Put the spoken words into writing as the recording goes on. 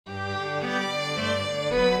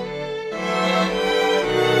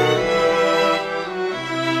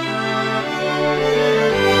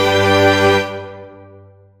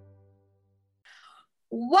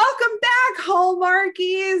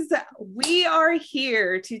are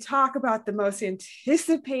here to talk about the most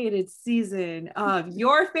anticipated season of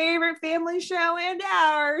your favorite family show and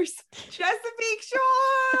ours, Chesapeake Shore.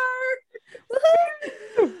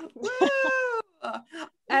 Woo!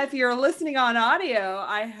 If you're listening on audio,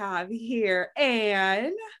 I have here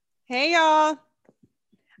Anne. Hey, y'all.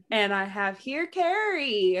 And I have here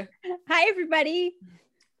Carrie. Hi, everybody.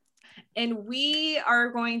 And we are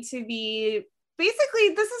going to be basically,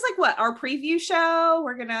 this is like what our preview show.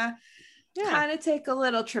 We're gonna kind of take a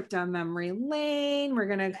little trip down memory lane. We're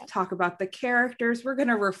gonna talk about the characters. We're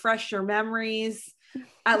gonna refresh your memories.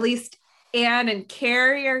 At least Anne and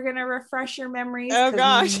Carrie are gonna refresh your memories. Oh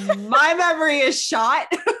gosh, my memory is shot.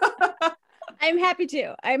 I'm happy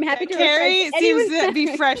to. I'm happy to. Carrie seems to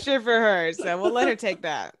be fresher for her, so we'll let her take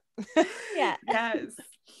that. Yeah.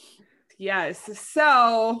 Yes.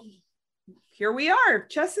 So here we are,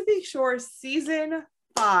 Chesapeake Shore season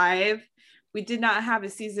 5. We did not have a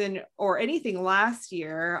season or anything last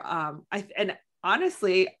year. And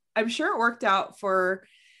honestly, I'm sure it worked out for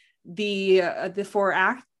the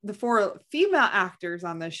four female actors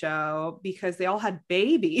on the show because they all had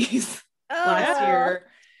babies last year.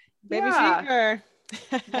 Baby fever.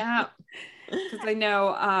 Yeah, because I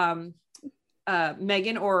know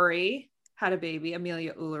Megan Ory had a baby,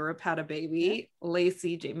 Amelia Ullerup had a baby,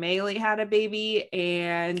 Lacey J. Mailey had a baby,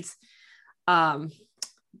 and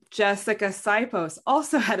Jessica Sipos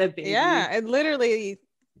also had a baby. Yeah, and literally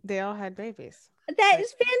they all had babies. That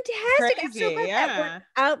is fantastic. Crazy, I'm so glad that worked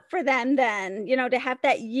out for them then, to have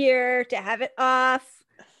that year, to have it off,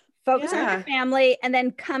 focus on their family, and then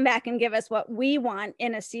come back and give us what we want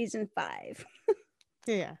in a season 5.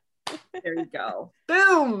 Yeah. There you go.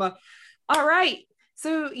 Boom. All right.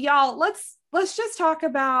 So y'all, let's just talk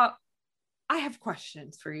about, I have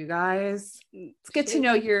questions for you guys. Let's get to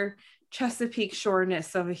know your Chesapeake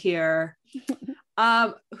Shore-ness over here.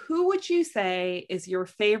 Who would you say is your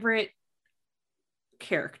favorite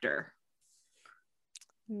character?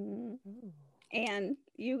 And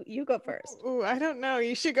you go first. Ooh, I don't know.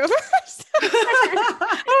 You should go first.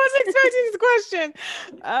 I was expecting this question.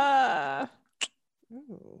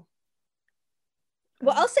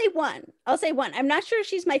 Well, I'll say one. I'm not sure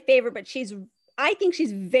she's my favorite, but I think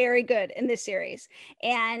she's very good in this series.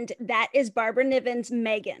 And that is Barbara Niven's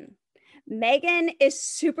Megan. Megan is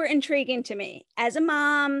super intriguing to me as a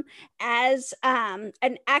mom, as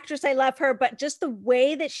an actress. I love her, but just the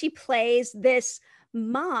way that she plays this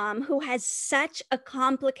mom who has such a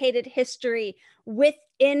complicated history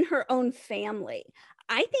within her own family.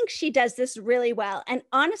 I think she does this really well. And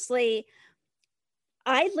honestly,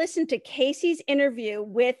 I listened to Casey's interview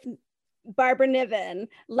with Barbara Niven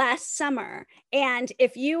last summer. And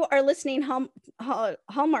if you are listening,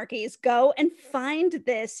 Hallmarkies, go and find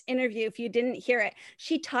this interview if you didn't hear it.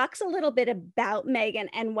 She talks a little bit about Megan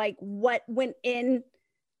and like what went into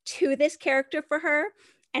this character for her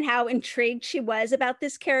and how intrigued she was about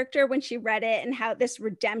this character when she read it, and how this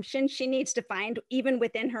redemption she needs to find even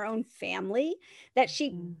within her own family that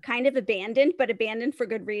she kind of abandoned for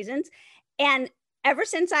good reasons. And ever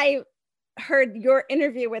since I heard your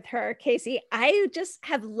interview with her, Casey, I just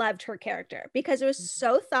have loved her character because it was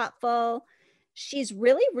so thoughtful. She's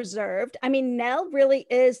really reserved. I mean, Nell really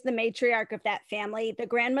is the matriarch of that family, the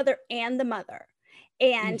grandmother and the mother.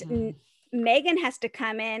 And Megan has to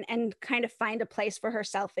come in and kind of find a place for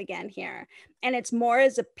herself again here. And it's more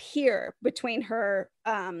as a peer between her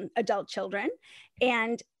adult children.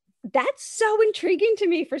 And that's so intriguing to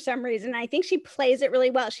me for some reason. I think she plays it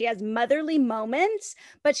really well. She has motherly moments,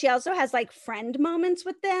 but she also has like friend moments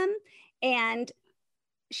with them. And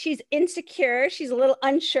she's insecure. She's a little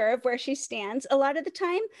unsure of where she stands a lot of the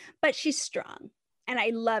time, but she's strong. And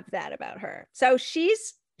I love that about her. So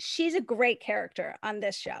she's a great character on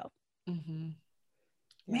this show. Mm-hmm.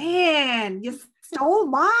 Man, you stole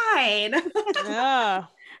mine. Yeah.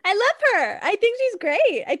 I love her. I think she's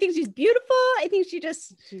great. I think she's beautiful. I think she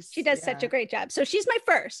does such a great job. So she's my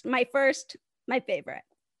favorite.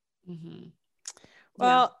 Mm-hmm.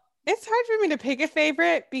 Well, it's hard for me to pick a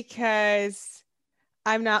favorite because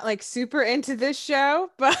I'm not like super into this show,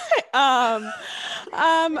 but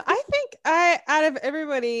I think out of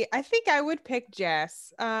everybody, I think I would pick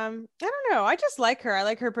Jess. I don't know. I just like her. I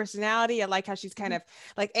like her personality. I like how she's kind of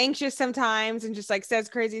like anxious sometimes and just like says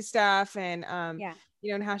crazy stuff. And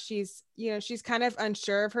and how she's kind of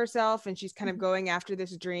unsure of herself and she's kind of going after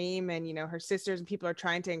this dream, and her sisters and people are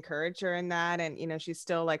trying to encourage her in that, and she's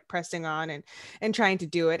still like pressing on and trying to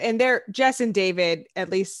do it. And Jess and David, at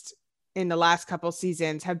least in the last couple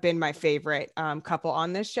seasons, have been my favorite couple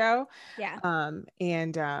on this show.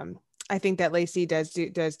 I think that Lacey does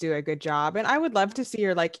do a good job, and I would love to see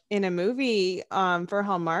her like in a movie for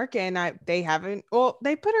Hallmark. And they haven't. Well,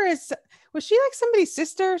 they put her as, was she like somebody's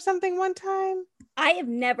sister or something one time? I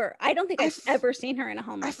don't think I've ever seen her in a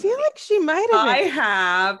Hallmark I feel movie. like she might have. I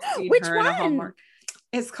have seen Which her in a one? Hallmark.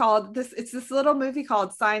 It's called this. It's this little movie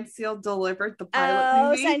called Signed, Sealed, Delivered, the pilot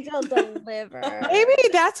movie. Signed, Sealed, Delivered. Maybe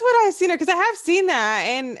that's what I've seen her, because I have seen that,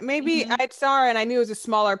 and maybe Mhm. I saw her and I knew it was a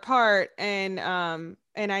smaller part, and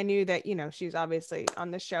I knew that, you know, she's obviously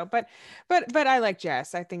on the show, but I like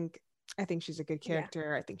Jess. I think she's a good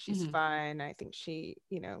character. I think she's fun. I think she,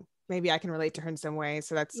 you know, maybe I can relate to her in some way,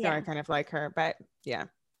 so that's why I kind of like her. But yeah.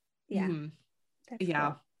 Mhm. That's Yeah.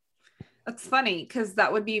 cool. That's funny because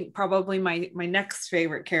that would be probably my next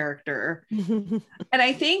favorite character. And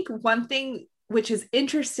I think one thing which is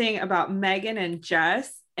interesting about Megan and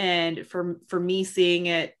Jess, and for me seeing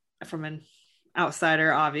it from an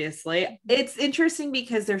outsider, obviously, it's interesting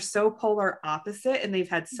because they're so polar opposite and they've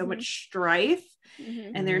had so much strife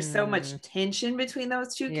and there's so much tension between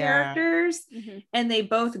those two characters, and they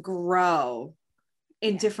both grow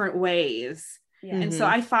in different ways. And so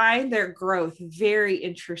I find their growth very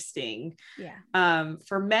interesting.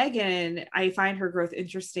 For Megan, I find her growth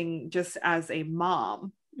interesting just as a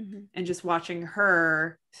mom, and just watching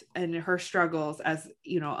her and her struggles as,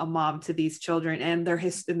 you know, a mom to these children, and their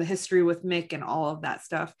in the history with Mick and all of that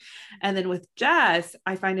stuff. And then with Jess,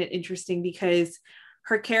 I find it interesting because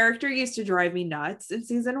her character used to drive me nuts in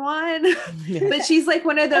season 1, but she's like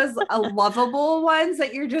one of those lovable ones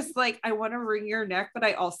that you're just like, I want to wring your neck, but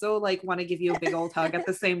I also like want to give you a big old hug at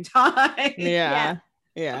the same time. Yeah.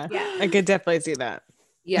 I could definitely see that.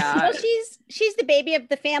 Well, she's the baby of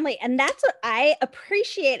the family, and that's what I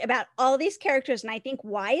appreciate about all these characters. And I think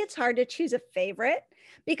why it's hard to choose a favorite,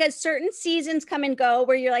 because certain seasons come and go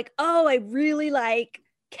where you're like, oh, I really like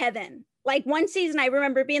Kevin. Like one season I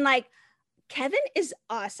remember being like, Kevin is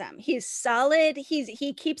awesome. He's solid.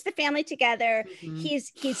 He keeps the family together.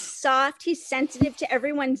 He's soft. He's sensitive to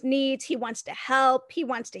everyone's needs. He wants to help. He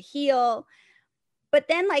wants to heal. But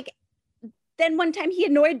then one time he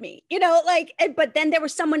annoyed me, you know, like, but then there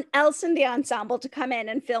was someone else in the ensemble to come in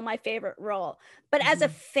and fill my favorite role. But as a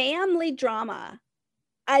family drama,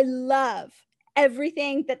 I love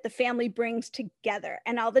everything that the family brings together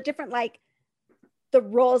and all the different, like, the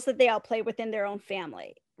roles that they all play within their own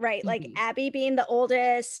family. Right. Like Abby being the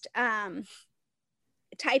oldest,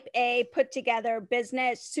 type A, put together,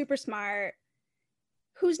 business, super smart.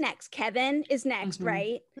 Who's next? Kevin is next,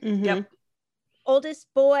 right? Yep. Oldest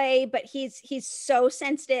boy, but he's so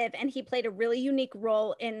sensitive, and he played a really unique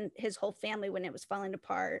role in his whole family when it was falling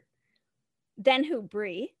apart. Then who?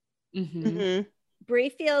 Bree. Bree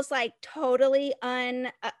feels like totally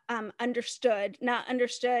understood, not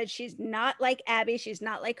understood. She's not like Abby. She's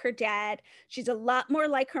not like her dad. She's a lot more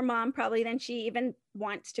like her mom probably than she even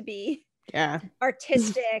wants to be. Yeah.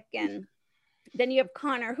 Artistic. And then you have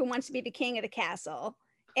Connor, who wants to be the king of the castle.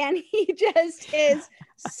 And he just is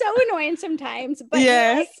so annoying sometimes. But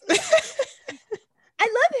yes. I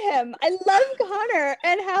love him. I love Connor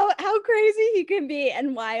and how crazy he can be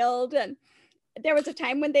and wild. And there was a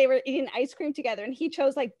time when they were eating ice cream together and he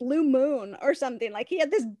chose like Blue Moon or something. Like he had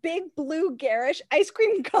this big blue garish ice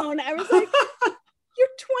cream cone. I was like, you're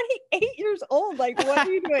 28 years old. Like, what are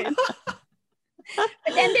you doing? But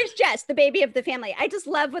then there's Jess, the baby of the family. I just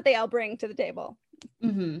love what they all bring to the table.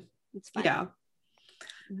 It's fun. Yeah.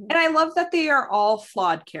 And I love that they are all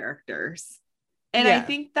flawed characters. And I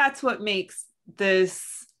think that's what makes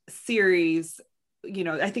this series, you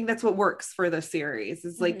know, I think that's what works for the series.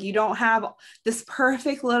 Is like, you don't have this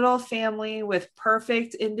perfect little family with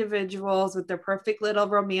perfect individuals with their perfect little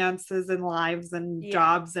romances and lives and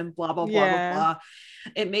jobs and blah, blah, blah, blah, blah.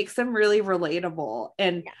 It makes them really relatable.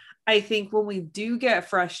 And I think when we do get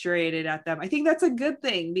frustrated at them, I think that's a good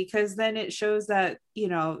thing, because then it shows that, you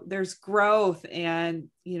know, there's growth and,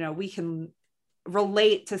 you know, we can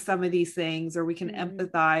relate to some of these things, or we can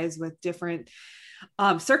empathize with different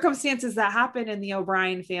circumstances that happen in the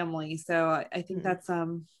O'Brien family. So I think that's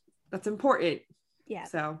important. Yeah.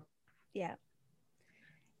 So yeah.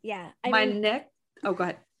 Oh, go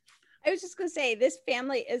ahead. I was just gonna say, this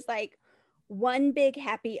family is like one big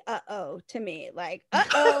happy uh-oh to me. Like,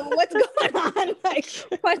 uh-oh, what's going on? Like,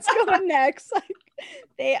 what's going next? Like,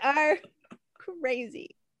 they are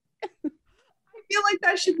crazy. I feel like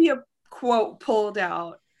that should be a quote pulled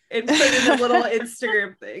out and put in a little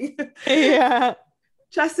Instagram thing. Yeah.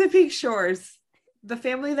 Chesapeake Shores, the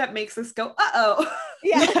family that makes us go, uh-oh.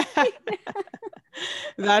 Yeah.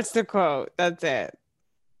 That's the quote. That's it.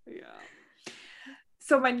 Yeah.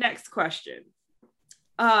 So my next question.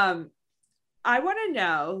 I want to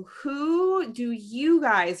know, who do you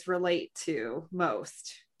guys relate to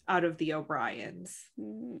most out of the O'Briens?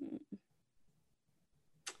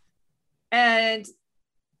 And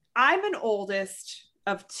I'm an oldest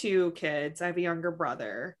of two kids. I have a younger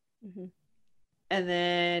brother. Mm-hmm. And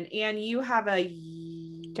then, Anne, you have a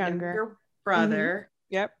younger brother.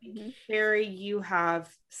 Mm-hmm. Yep. Carrie, you have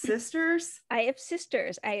sisters? I have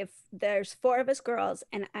sisters. There's 4 of us girls,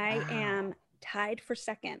 and I am tied for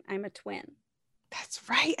second. I'm a twin. That's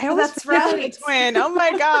right. That's right. Twin. Oh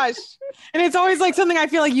my gosh. And it's always like something I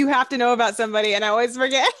feel like you have to know about somebody, and I always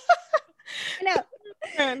forget. I know.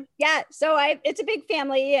 Yeah. So it's a big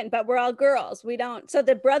family, but we're all girls. We don't. So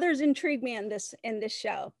the brothers intrigue me in this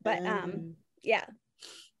show. But yeah,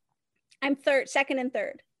 I'm second and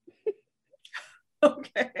third.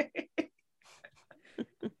 Okay.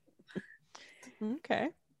 Okay.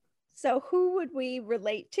 So who would we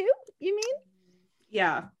relate to, you mean?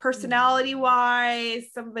 Yeah, personality wise,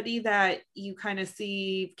 somebody that you kind of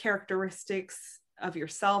see characteristics of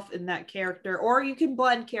yourself in that character, or you can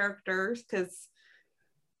blend characters because,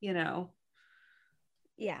 you know.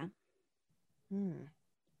 Yeah.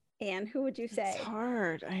 And who would you say? It's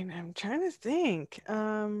hard. I'm trying to think.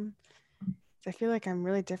 I feel like I'm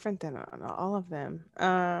really different than all of them.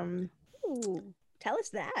 Ooh, tell us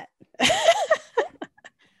that.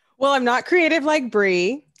 Well, I'm not creative like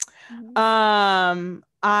Brie. I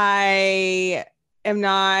am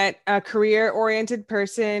not a career-oriented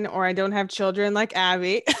person, or I don't have children like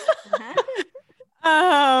Abby.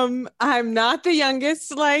 I'm not the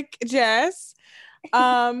youngest like Jess.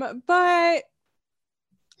 But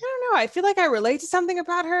I don't know. I feel like I relate to something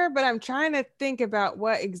about her, but I'm trying to think about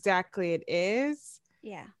what exactly it is.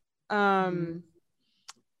 Yeah. I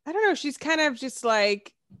don't know. She's kind of just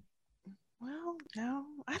like, well, no,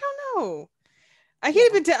 I don't know. I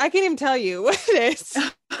can't even tell you what it is.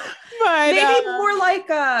 But maybe more like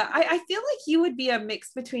I feel like you would be a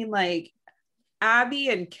mix between like Abby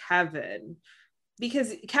and Kevin,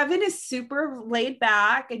 because Kevin is super laid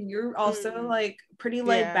back and you're also like pretty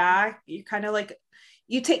laid back. You kind of like,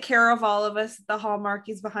 you take care of all of us, the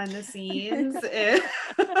Hallmarkies behind the scenes.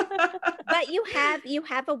 But you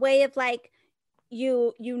have a way of like,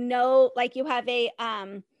 you know, like you have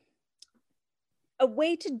a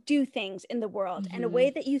way to do things in the world and a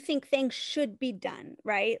way that you think things should be done,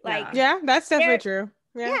 right? Like, yeah, that's definitely true.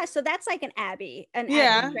 Yeah, so that's like an Abby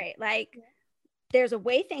trait. Like, there's a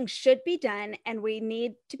way things should be done, and we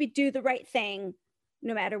need to do the right thing,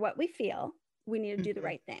 no matter what we feel. We need to do the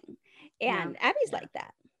right thing, and Abby's like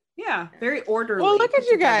that. Yeah, very orderly. Well, look at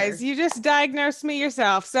you guys. You just diagnosed me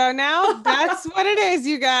yourself. So now that's what it is,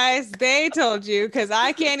 you guys. They told you, because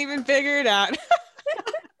I can't even figure it out.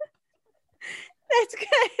 That's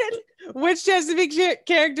good. Which Chesapeake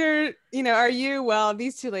character, are you? Well,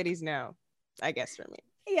 these two ladies know, I guess, for me.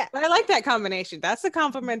 Yeah. But I like that combination. That's a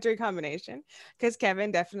complementary combination, because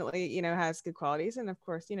Kevin definitely, has good qualities. And of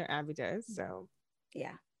course, Abby does. So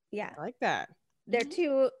yeah. I like that. They're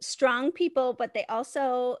two strong people, but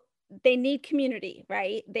they need community,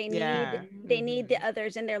 right? They need the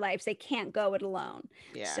others in their lives. They can't go it alone.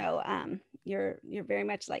 Yeah. So you're very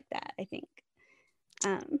much like that, I think.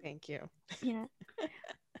 Thank you. Yeah.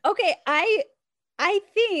 Okay, I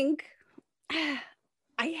think, I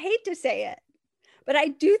hate to say it, but I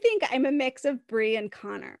do think I'm a mix of Brie and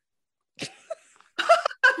Connor.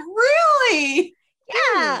 Really?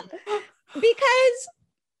 Yeah.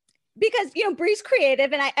 Because Brie's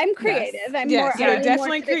creative and I'm creative. Yes. I'm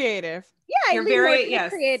definitely creative. Yeah, you're very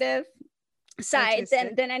creative side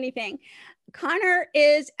than anything. Connor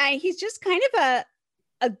is he's just kind of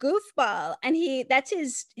a goofball, and that's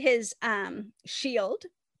his shield,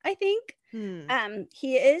 I think.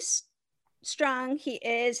 He is strong. He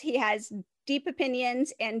has deep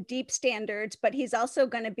opinions and deep standards, but he's also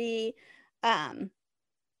going to be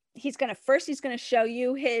he's going to show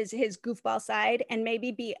you his goofball side and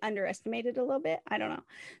maybe be underestimated a little bit. I don't know.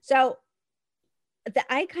 So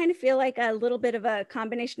I kind of feel like a little bit of a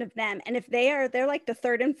combination of them. And if they're like the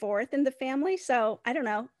third and fourth in the family. So I don't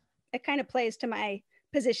know. It kind of plays to my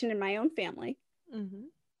position in my own family.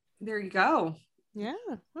 There you go. Yeah.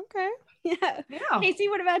 Okay. Yeah. Casey,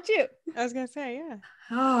 what about you? I was going to say, yeah.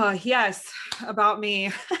 Oh, yes. About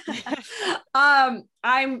me. I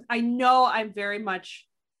know I'm very much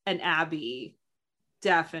an Abby.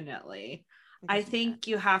 Definitely. I think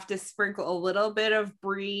you have to sprinkle a little bit of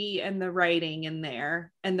Brie and the writing in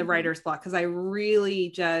there and the writer's block, because I really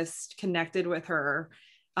just connected with her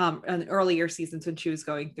in earlier seasons when she was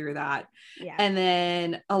going through that. Yeah. And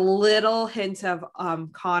then a little hint of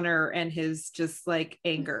Connor and his just like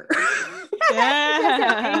anger.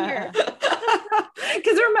 Yeah. Because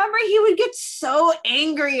because remember he would get so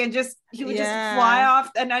angry and he would just fly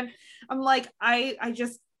off, and I'm like, I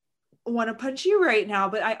just want to punch you right now,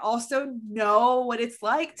 but I also know what it's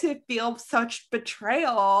like to feel such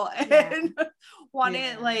betrayal and want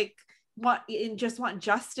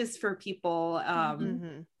justice for people,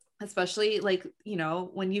 especially like, you know,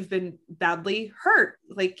 when you've been badly hurt.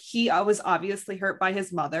 Like he was obviously hurt by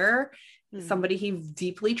his mother, somebody he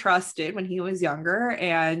deeply trusted when he was younger,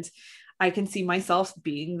 and I can see myself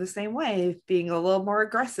being the same way, being a little more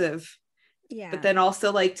aggressive. But then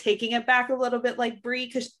also like taking it back a little bit, like Brie,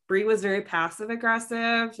 because Brie was very passive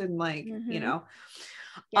aggressive and like, you know,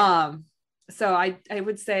 so I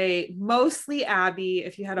would say mostly Abby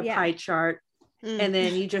if you had a pie chart, and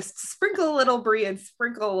then you just sprinkle a little Brie and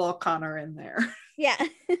sprinkle a little Connor in there.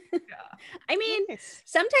 I mean,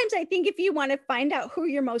 sometimes I think if you want to find out who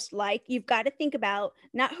you're most like, you've got to think about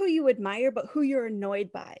not who you admire, but who you're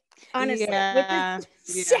annoyed by. Honestly, which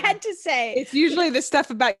is sad to say. It's usually the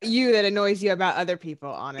stuff about you that annoys you about other people,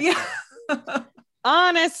 honestly.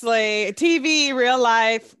 Honestly, TV, real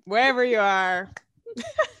life, wherever you are.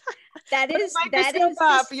 That is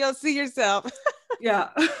up, you'll see yourself.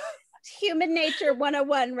 Human nature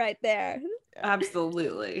 101 right there.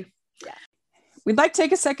 Absolutely. We'd like to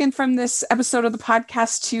take a second from this episode of the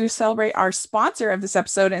podcast to celebrate our sponsor of this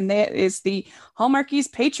episode, and that is the Hallmarkies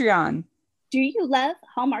Patreon. Do you love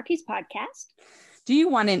Hallmarkies podcast? Do you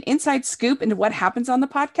want an inside scoop into what happens on the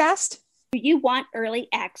podcast? Do you want early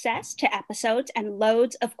access to episodes and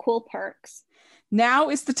loads of cool perks? Now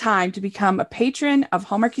is the time to become a patron of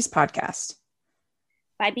Hallmarkies podcast.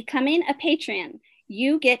 By becoming a patron,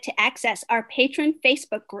 you get to access our patron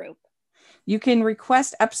Facebook group. You can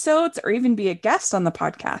request episodes or even be a guest on the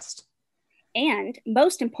podcast. And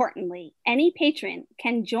most importantly, any patron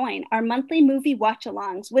can join our monthly movie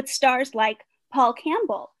watch-alongs with stars like Paul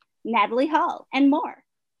Campbell, Natalie Hall, and more.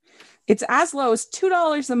 It's as low as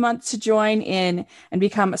 $2 a month to join in and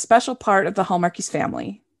become a special part of the Hallmarkies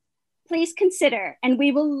family. Please consider, and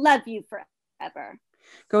we will love you forever.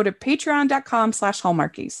 Go to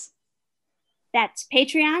patreon.com/Hallmarkies. That's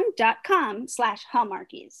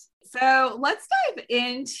patreon.com/Hallmarkies. So let's dive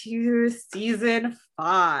into season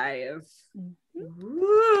 5.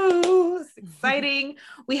 Ooh, it's exciting.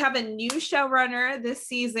 We have a new showrunner this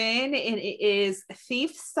season, and it is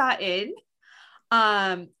Fief Sutton.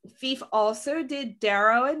 Fief also did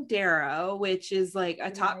Darrow and Darrow, which is like a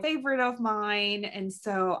top favorite of mine. And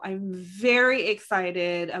so I'm very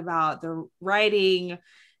excited about the writing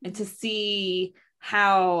and to see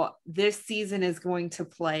how this season is going to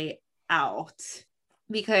play out.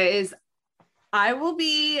 Because I will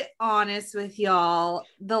be honest with y'all,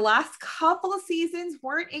 the last couple of seasons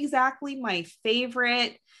weren't exactly my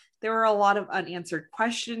favorite. There were a lot of unanswered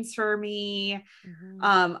questions for me.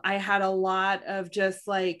 I had a lot of just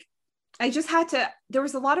like, there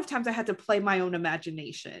was a lot of times I had to play my own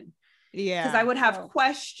imagination. Because I would have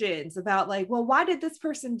questions about like, well, why did this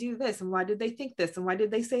person do this? And why did they think this? And why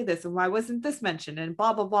did they say this? And why wasn't this mentioned? And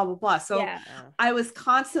blah, blah, blah, blah, blah. So I was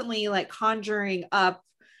constantly like conjuring up,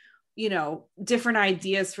 you know, different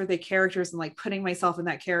ideas for the characters and like putting myself in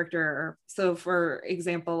that character. So for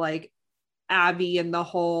example, like Abby and the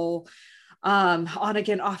whole on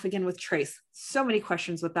again, off again with Trace. So many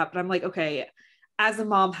questions with that. But I'm like, okay, as a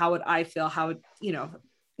mom, how would I feel? How would, you know,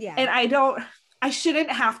 and I shouldn't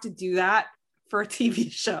have to do that for a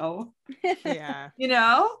TV show. You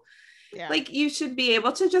know, like you should be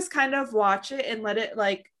able to just kind of watch it and let it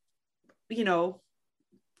like, you know,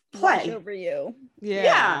 play wash over you.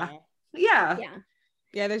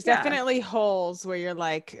 There's definitely holes where you're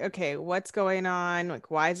like, okay, what's going on? Like,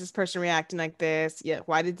 why is this person reacting like this?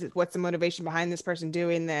 What's the motivation behind this person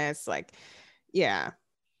doing this? Like,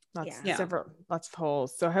 lots of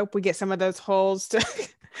holes. So I hope we get some of those holes to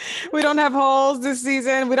we don't have holes this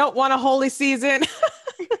season. We don't want a holy season.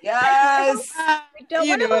 Yes. We don't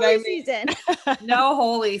want a holy season. No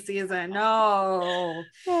holy season. No.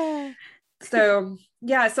 So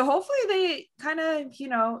hopefully they kind of, you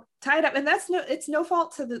know, tie it up. And it's no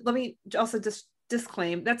fault to let me also just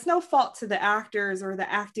disclaim, that's no fault to the actors or the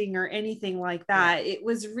acting or anything like that. It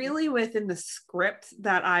was really within the script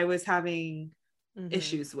that I was having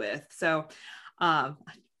issues with. So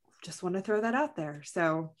just want to throw that out there.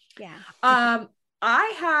 So I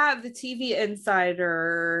have the TV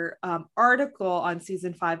Insider article on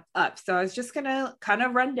season 5 up. So I was just gonna kind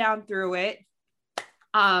of run down through it.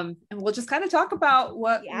 And we'll just kind of talk about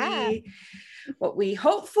what we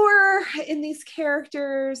hope for in these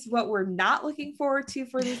characters, what we're not looking forward to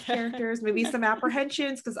for these characters, maybe some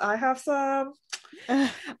apprehensions, because I have some.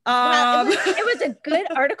 Well, it was a good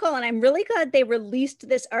article, and I'm really glad they released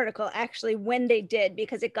this article actually when they did,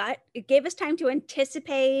 because it gave us time to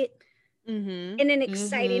anticipate in an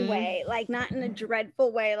exciting way, like not in a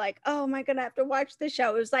dreadful way, like, oh my god, I have to watch the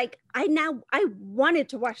show. It was like I wanted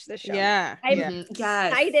to watch the show. I'm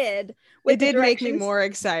excited. It did make me more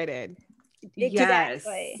excited.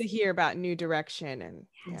 Exactly. To hear about new direction and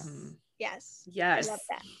yes. I love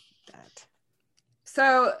that.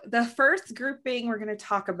 So the first grouping we're going to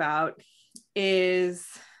talk about is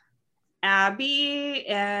Abby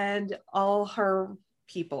and all her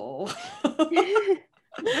people.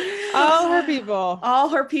 All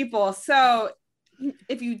her people. So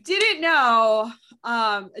if you didn't know,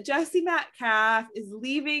 Jesse Metcalfe is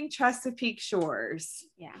leaving Chesapeake Shores.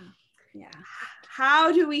 Yeah.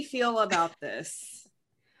 How do we feel about this?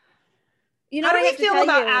 How do we feel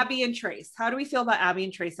about Abby and Trace? How do we feel about Abby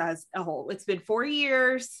and Trace as a whole? It's been 4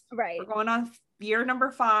 years. Right. We're going on year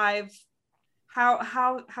number 5.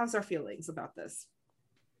 How's our feelings about this?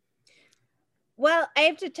 Well, I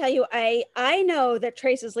have to tell you, I know that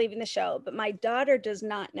Trace is leaving the show, but my daughter does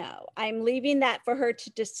not know. I'm leaving that for her to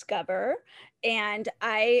discover. And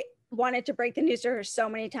I wanted to break the news to her so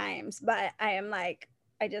many times, but I am like,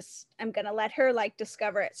 I'm going to let her like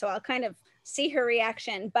discover it. So I'll kind of see her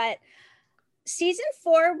reaction. But season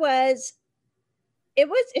 4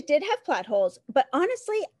 it did have plot holes, but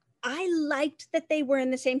honestly, I liked that they were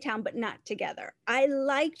in the same town, but not together. I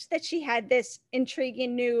liked that she had this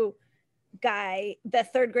intriguing new guy, the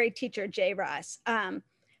 3rd grade teacher, Jay Ross.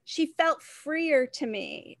 She felt freer to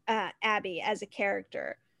me, Abby, as a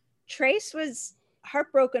character. Trace was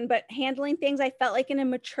heartbroken, but handling things, I felt like, in a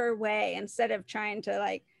mature way, instead of trying to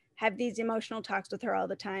like have these emotional talks with her all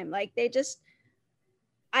the time. Like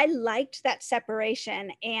I liked that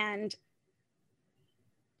separation, and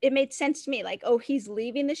it made sense to me. Like, oh, he's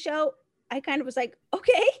leaving the show. I kind of was like,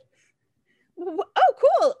 okay, oh,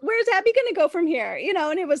 cool. Where's Abby going to go from here?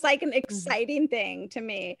 And it was like an exciting thing to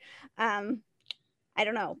me. I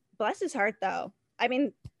don't know. Bless his heart, though. I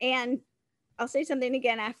mean, and I'll say something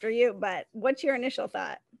again after you, but what's your initial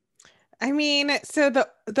thought? I mean, so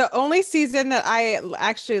the only season that I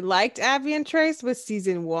actually liked Abby and Trace was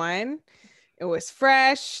season 1. It was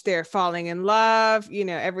fresh. They're falling in love.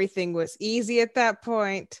 Everything was easy at that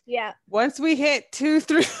point. Yeah. Once we hit 2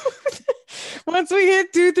 through 4,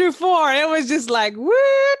 it was just like,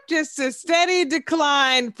 whoop, just a steady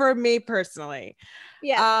decline for me personally.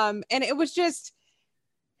 Yeah. And it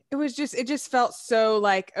just felt so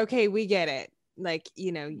like, okay, we get it. Like,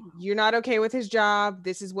 you're not okay with his job.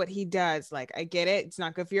 This is what he does. Like, I get it. It's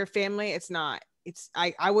not good for your family. It's not.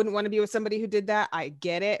 I wouldn't want to be with somebody who did that. I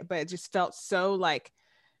get it, but it just felt so like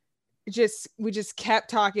we just kept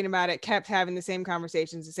talking about it, kept having the same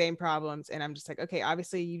conversations, the same problems. And I'm just like, okay,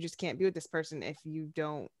 obviously you just can't be with this person if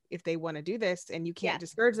they want to do this, and you can't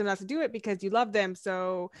discourage them not to do it because you love them.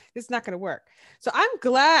 So it's not going to work. So I'm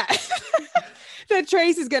glad that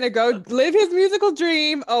Trace is going to go live his musical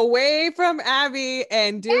dream away from Abby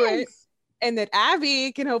and do it. And that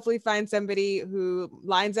Abby can hopefully find somebody who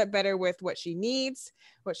lines up better with what she needs,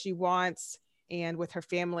 what she wants, and with her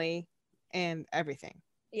family and everything.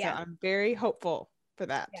 Yeah. So I'm very hopeful for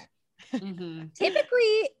that. Yeah.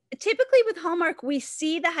 Typically with Hallmark, we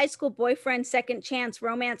see the high school boyfriend second chance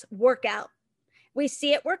romance work out. We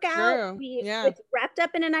see it work out. It's wrapped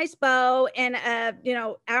up in a nice bow in a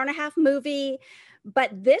hour and a half movie.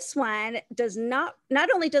 But this one not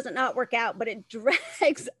only does it not work out, but it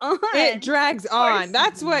drags on.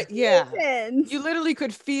 That's what, you literally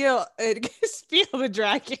could feel it, feel the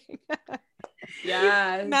dragging.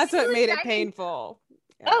 Yeah. That's what made it painful.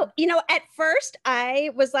 Yeah. Oh, at first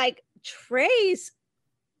I was like, Trace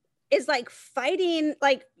is like fighting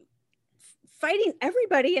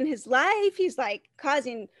everybody in his life. He's like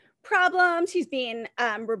causing problems. He's being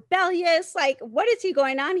rebellious. Like, what is he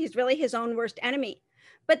going on? He's really his own worst enemy.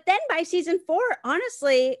 But then by season 4,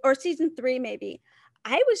 honestly, or season 3 maybe,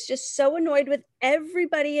 I was just so annoyed with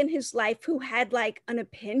everybody in his life who had like an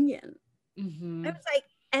opinion. I was like,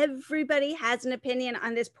 everybody has an opinion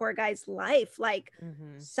on this poor guy's life. Like,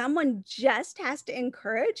 someone just has to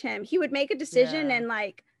encourage him. He would make a decision and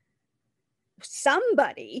like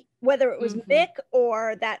somebody, whether it was Mick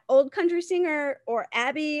or that old country singer or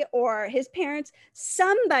Abby or his parents,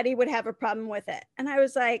 somebody would have a problem with it. And I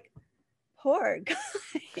was like, poor guy.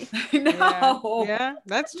 No. Yeah,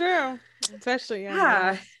 that's true. Especially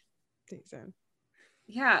season.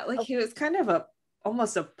 Yeah, like he was kind of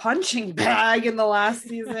almost a punching bag in the last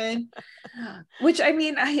season. Which, I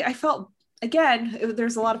mean, I felt again,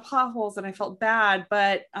 there's a lot of plot holes and I felt bad,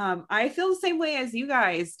 but I feel the same way as you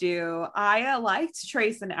guys do. I liked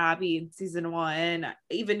Trace and Abby in season 1,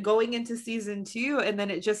 even going into season 2, and then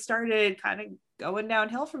it just started kind of going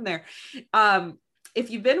downhill from there. If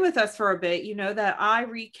you've been with us for a bit, you know that I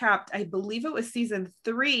recapped, I believe it was season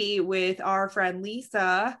 3 with our friend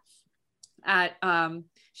Lisa at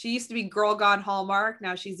she used to be Girl Gone Hallmark.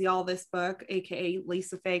 Now she's the All This Book, aka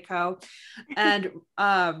Lisa Fayco. And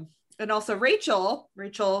also Rachel,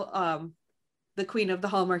 the queen of the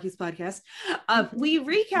Hallmarkies podcast. We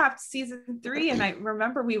recapped season 3, and I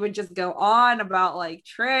remember we would just go on about like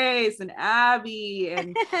Trace and Abby,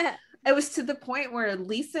 and it was to the point where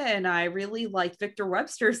Lisa and I really liked Victor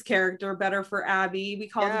Webster's character better for Abby. We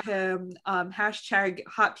called him hashtag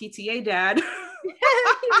hot PTA dad.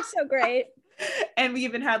 He was so great. And we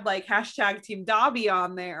even had like hashtag Team Dobby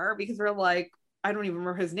on there because we're like, I don't even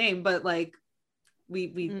remember his name, but like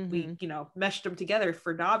we you know, meshed them together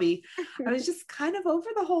for Dobby. I was just kind of over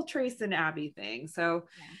the whole Trace and Abby thing. So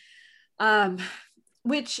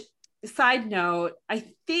which, side note, I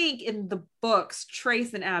think in the books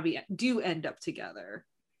Trace and Abby do end up together.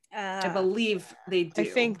 I believe they do. I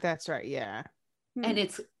think that's right. Yeah. And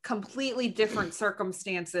it's completely different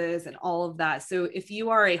circumstances and all of that. So if you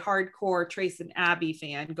are a hardcore Trace and Abby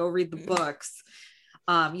fan, go read the books.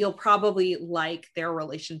 You'll probably like their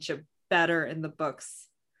relationship better in the books,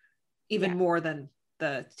 even more than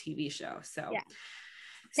the TV show. So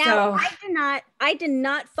now I did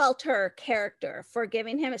not fault her character for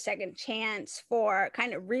giving him a second chance, for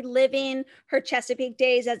kind of reliving her Chesapeake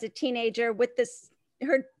days as a teenager with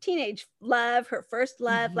her teenage love, her first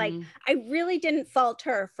love. Like, I really didn't fault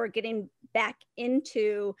her for getting back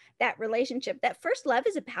into that relationship. That first love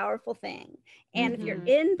is a powerful thing. And if you're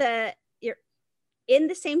in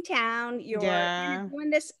the same town, you're doing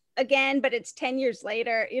this again, but it's 10 years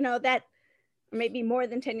later, you know, that maybe more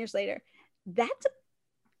than 10 years later, I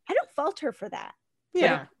don't fault her for that.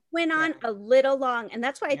 Yeah. But it went on a little long. And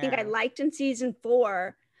that's why I think I liked in season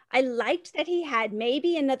 4, I liked that he had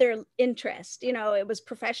maybe another interest. You know, it was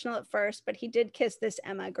professional at first, but he did kiss this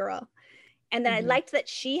Emma girl. And then I liked that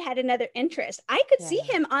she had another interest. I could see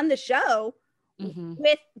him on the show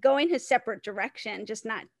with going his separate direction, just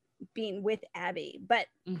not being with Abby, but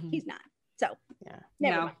he's not. So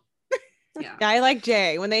never mind. Yeah, I like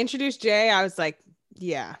Jay. When they introduced Jay, I was like,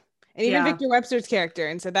 and even Victor Webster's character.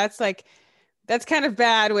 And so that's kind of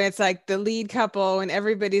bad when it's like the lead couple and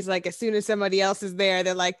everybody's like, as soon as somebody else is there,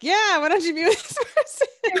 they're like, why don't you be with this person?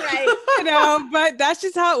 Right. You know, but that's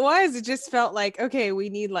just how it was. It just felt like, okay, we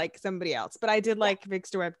need like somebody else. But I did like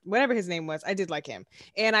Victor Webster, whatever his name was. I did like him.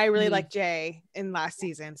 And I really liked Jay in last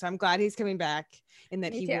season. So I'm glad he's coming back and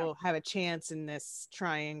that he will have a chance in this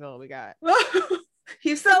triangle we got.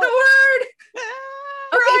 You said the word.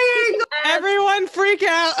 Triangle. Everyone freak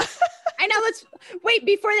out. I know. Let's wait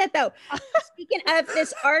before that though. Speaking of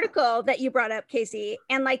this article that you brought up, Casey,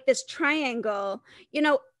 and like this triangle, you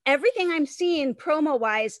know, everything I'm seeing promo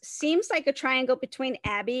wise seems like a triangle between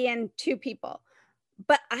Abby and 2 people,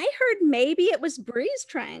 but I heard maybe it was Bree's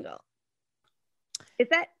triangle. Is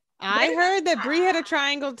that? I heard that Bree had a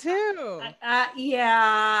triangle too.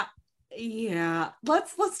 Yeah.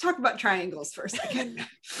 Let's talk about triangles for a second.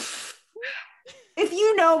 If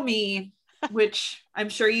you know me, which I'm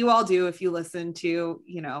sure you all do if you listen to,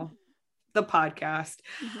 you know, the podcast,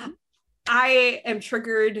 I am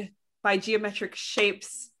triggered by geometric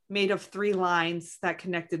shapes made of 3 lines that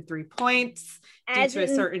connected 3 points due to a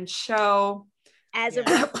certain show. As a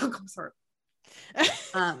I'm sorry.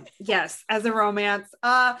 Yes, as a romance.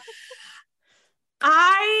 I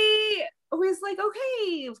was like,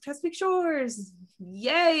 okay, Chesapeake Shores,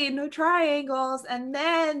 yay, no triangles. And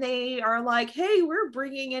then they are like, hey, we're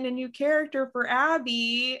bringing in a new character for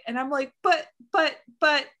Abby. And I'm like, but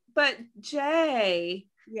Jay.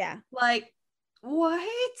 Yeah. Like,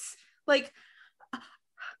 what? Like,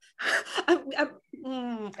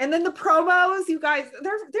 and then the promos, you guys,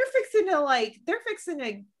 they're fixing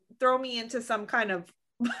to throw me into some kind of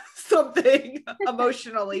something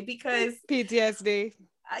emotionally because PTSD.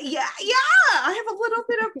 Yeah, I have a little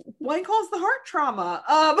bit of one calls the heart trauma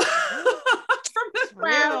from this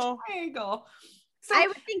triangle. So I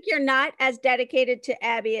would think you're not as dedicated to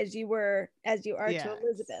Abby as you are to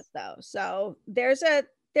Elizabeth, though. So there's a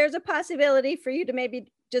possibility for you to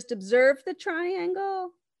maybe just observe the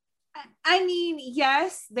triangle. I mean,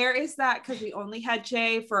 yes, there is that because we only had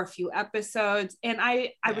Jay for a few episodes. And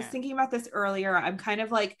I was thinking about this earlier. I'm kind of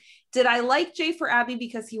like, did I like Jay for Abby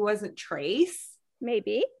because he wasn't Trace?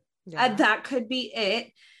 Maybe. That could be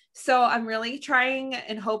it. So I'm really trying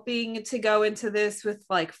and hoping to go into this with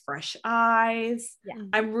like fresh eyes. Yeah.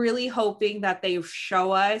 I'm really hoping that they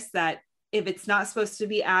show us that if it's not supposed to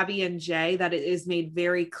be Abby and Jay, that it is made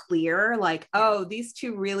very clear, like, oh, these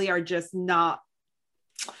two really are just not,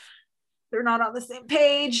 they're not on the same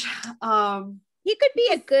page. He could be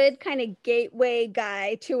a good kind of gateway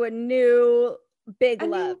guy to a new big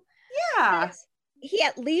love. Yeah. Because he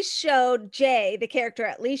at least showed Jay, the character,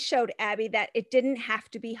 at least showed Abby that it didn't have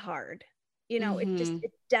to be hard. You know, it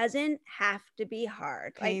doesn't have to be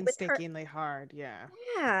hard. Painstakingly hard. Yeah.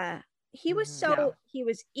 Yeah. He was he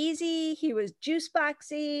was easy. He was juice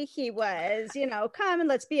boxy. He was, you know, come and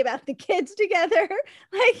let's be about the kids together.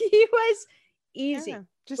 Like he was easy. Yeah,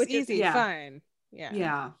 just easy, fun.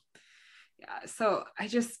 Yeah. So I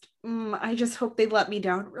just hope they let me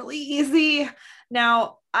down really easy.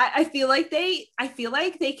 Now I feel like they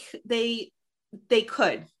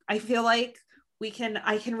could. I feel like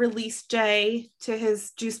I can release Jay to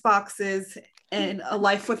his juice boxes and a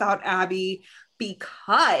life without Abby,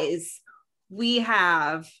 because we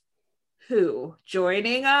have who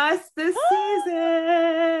joining us this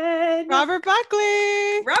season? Robert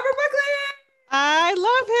Buckley. I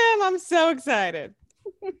love him. I'm so excited.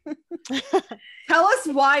 Tell us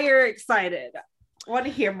why you're excited. I want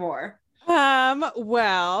to hear more.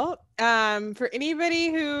 For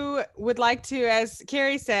anybody who would like to, as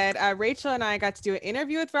Carrie said, Rachel and I got to do an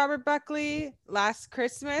interview with Robert Buckley last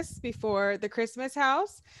Christmas before the Christmas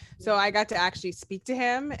house. So I got to actually speak to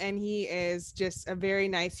him, and he is just a very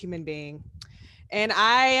nice human being. And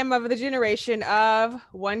I am of the generation of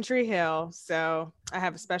One Tree Hill. So I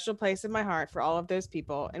have a special place in my heart for all of those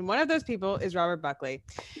people. And one of those people is Robert Buckley.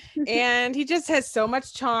 And he just has so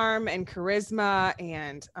much charm and charisma.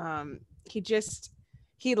 And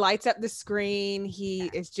he lights up the screen.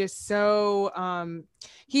 He is just so,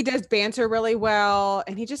 he does banter really well.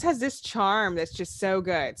 And he just has this charm that's just so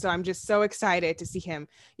good. So I'm just so excited to see him,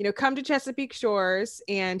 you know, come to Chesapeake Shores.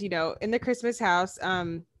 And, you know, in the Christmas house,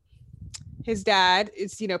 his dad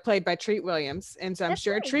is, you know, played by Treat Williams. And so I'm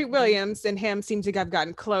sure Treat Williams and him seem to have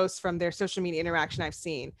gotten close from their social media interaction I've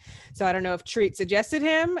seen. So I don't know if Treat suggested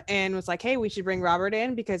him and was like, hey, we should bring Robert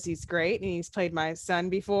in because he's great. And he's played my son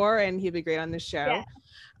before and he'll be great on this show.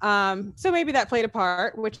 Yeah. So maybe that played a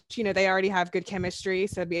part, which, you know, they already have good chemistry.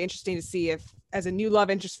 So it'd be interesting to see if, as a new love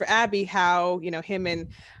interest for Abby, how, you know, him and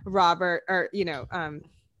Robert, or, you know,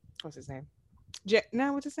 what's his name?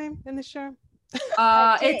 What's his name in this show?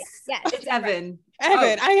 It's Evan.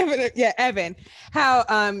 Evan.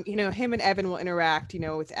 How you know, him and Evan will interact, you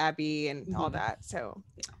know, with Abby and all that. So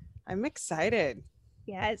I'm excited.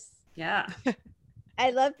 Yes. Yeah.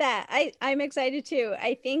 I love that. I'm excited too.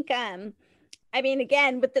 I think I mean,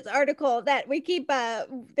 again, with this article that we keep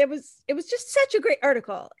it was just such a great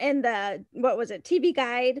article in the, what was it, TV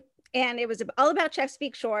Guide. And it was all about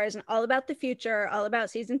Chesapeake Shores and all about the future, all about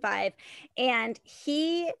season 5. And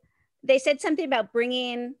they said something about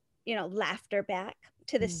bringing, you know, laughter back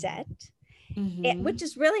to the set, which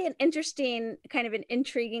is really an interesting, kind of an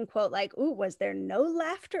intriguing quote. Like, ooh, was there no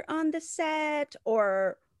laughter on the set,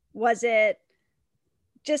 or was it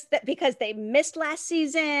just that because they missed last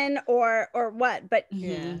season, or what? But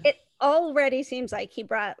it already seems like he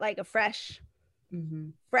brought like a freshness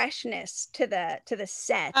to the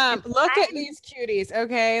set. Look at these cuties,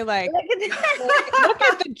 okay? Like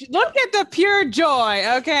look at the pure joy,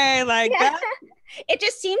 okay? Like that. It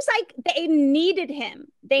just seems like they needed him.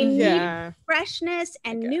 They needed freshness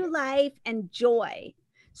and new life and joy.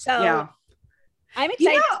 So I'm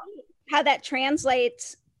excited to see how that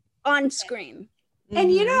translates on screen.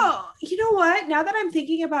 And you know what? Now that I'm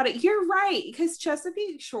thinking about it, you're right, because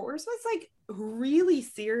Chesapeake Shores was like really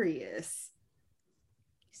serious.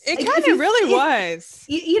 It kind of really was.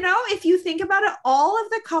 You know, if you think about it, all of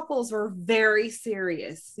the couples were very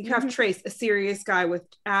serious. You have Trace, a serious guy, with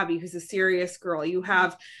Abby, who's a serious girl. You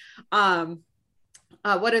have,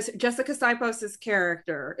 what is Jessica Sipos'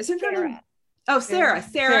 character? Is her name? Oh, Sarah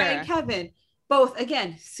and Kevin. Both,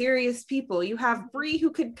 again, serious people. You have Bree, who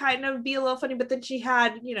could kind of be a little funny, but then she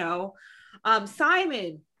had, you know,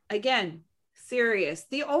 Simon, again, serious.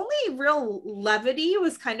 The only real levity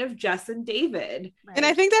was kind of Jess and David. Right. And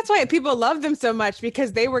I think that's why people love them so much,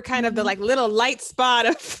 because they were kind of the like little light spot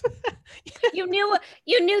of you knew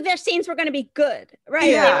their scenes were going to be good, right?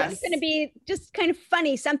 Yes. It was going to be just kind of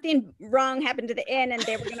funny. Something wrong happened to the inn and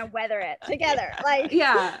they were going to weather it together. Like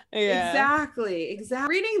exactly.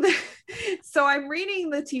 So I'm reading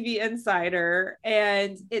the TV Insider,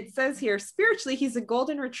 and it says here, spiritually, he's a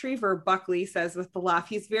golden retriever, Buckley says with the laugh.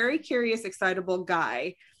 He's very curious, excitable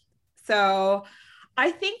guy. So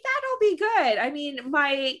I think that'll be good. I mean,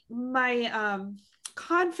 my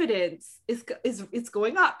confidence is it's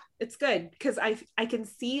going up. It's good because I can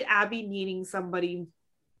see Abby needing somebody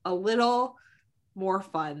a little more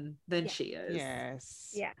fun than she is.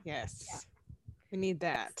 Yes. Yeah. Yes. Yeah. We need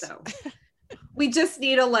that. So we just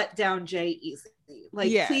need to let down Jay easy.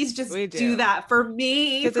 Like, Yes, please just we do that for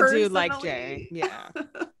me. Because I do personally. like Jay. Yeah.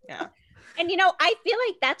 Yeah. And I feel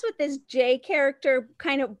like that's what this Jay character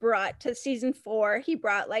kind of brought to season 4. He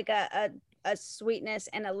brought like a sweetness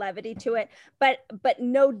and a levity to it, but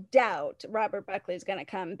no doubt Robert Buckley is going to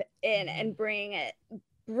come in and bring it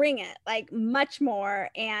like much more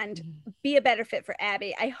and be a better fit for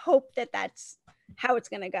Abby. I hope that that's how it's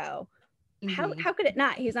going to go. How could it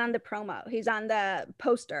not? He's on the promo. He's on the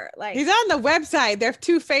poster. Like, he's on the website. Their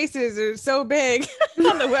 2 faces are so big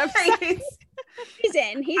on the website. He's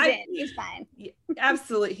in. He's fine. Yeah,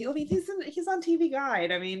 absolutely. I mean, he's on TV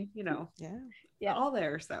Guide. I mean, Yeah. all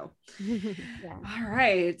there. So, Yeah. all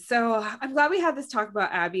right. So I'm glad we had this talk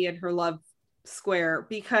about Abby and her love square,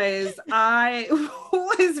 because I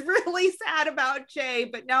was really sad about Jay,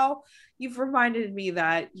 but now you've reminded me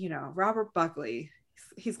that, Robert Buckley,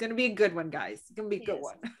 he's going to be a good one, guys. He's going to be a good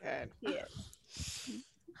one. Good. He is.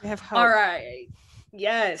 We have hope. All right.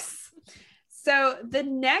 Yes. So the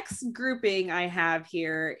next grouping I have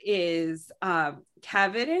here is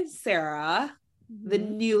Kevin and Sarah, the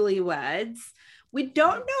newlyweds. We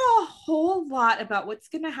don't know a whole lot about what's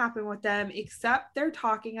going to happen with them, except they're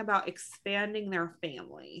talking about expanding their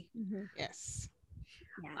family. Yes.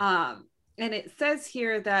 Yeah. And it says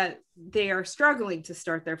here that they are struggling to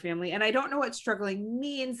start their family. And I don't know what struggling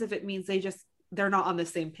means, if it means they're not on the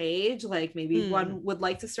same page. Like maybe one would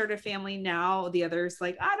like to start a family now, the other's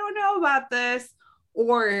like, I don't know about this.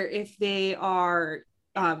 Or if they are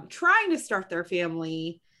trying to start their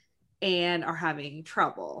family and are having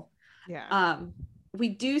trouble. Yeah. We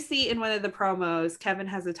do see in one of the promos, Kevin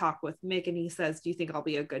has a talk with Mick and he says, do you think I'll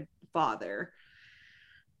be a good father?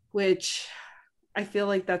 Which I feel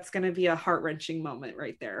like that's going to be a heart-wrenching moment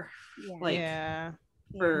right there. Yeah. Like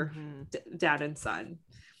for dad and son.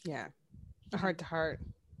 Yeah. A heart to heart.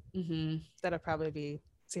 That'll probably be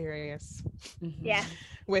serious. Yeah.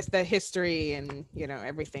 With the history and,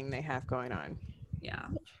 everything they have going on. Yeah.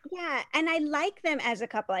 Yeah. And I like them as a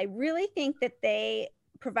couple. I really think that they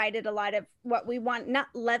provided a lot of what we want, not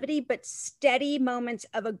levity, but steady moments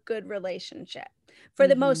of a good relationship for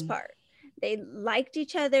the most part. They liked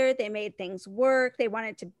each other. They made things work. They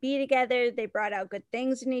wanted to be together. They brought out good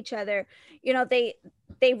things in each other. They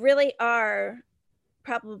really are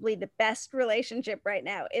probably the best relationship right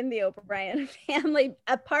now in the O'Brien family,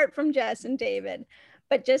 apart from Jess and David.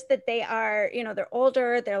 But just that they are, they're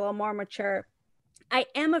older, they're a little more mature. I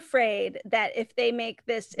am afraid that if they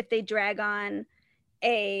drag on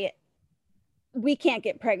we can't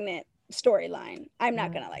get pregnant storyline, I'm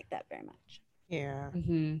not going to like that very much. Yeah.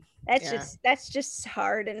 That's just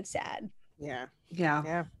hard and sad. Yeah.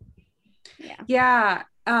 And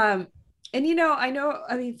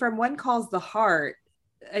I mean, from When Calls the Heart,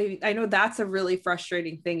 I know that's a really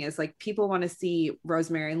frustrating thing, is like people want to see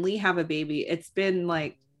Rosemary and Lee have a baby. It's been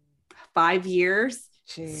like 5 years,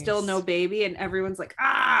 still no baby, and everyone's like,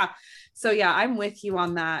 so yeah, I'm with you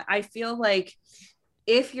on that. I feel like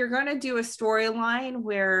if you're going to do a storyline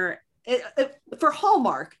where for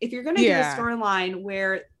Hallmark, if you're going to do a storyline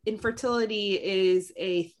where infertility is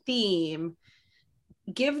a theme,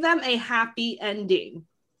 give them a happy ending.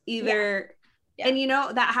 Either, and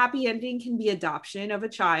that happy ending can be adoption of a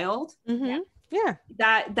child.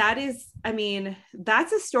 That is, I mean,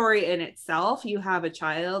 that's a story in itself. You have a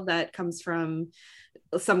child that comes from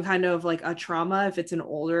some kind of like a trauma, if it's an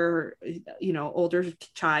older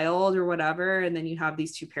child or whatever, and then you have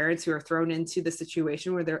these 2 parents who are thrown into the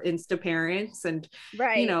situation where they're insta parents, and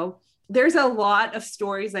there's a lot of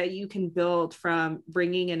stories that you can build from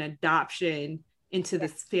bringing an adoption into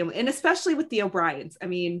this family, and especially with the O'Briens. I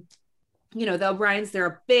mean, the O'Briens, they're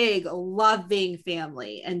a big loving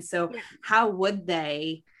family, and so how would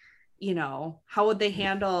they handle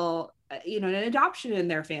an adoption in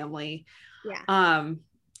their family? And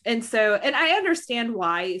I understand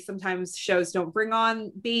why sometimes shows don't bring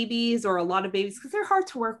on babies or a lot of babies, because they're hard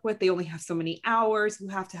to work with. They only have so many hours. You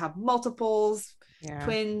have to have multiples,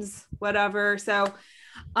 twins, whatever. So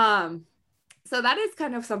that is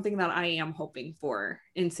kind of something that I am hoping for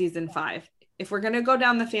in season 5. If we're going to go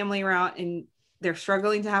down the family route and they're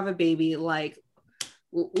struggling to have a baby, like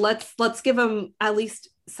let's give them at least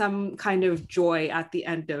some kind of joy at the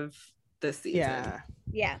end of the season.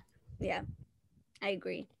 Yeah. I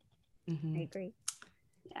agree. I agree.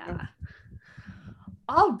 Yeah.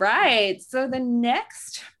 All right. So the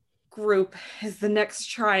next group is the next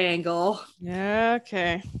triangle. Yeah,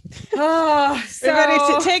 okay. Oh,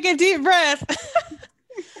 Everybody take a deep breath.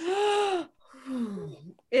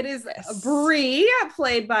 It is Yes. Bree,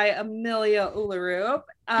 played by Amelia Ullerup.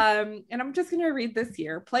 And I'm just going to read this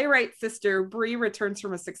here. Playwright sister Bree returns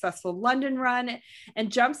from a successful London run and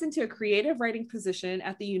jumps into a creative writing position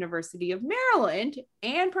at the University of Maryland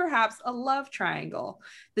and perhaps a love triangle.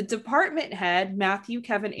 The department head, Matthew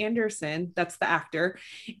Kevin Anderson, that's the actor,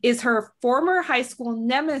 is her former high school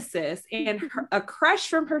nemesis, and a crush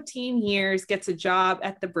from her teen years gets a job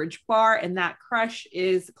at the Bridge Bar, and that crush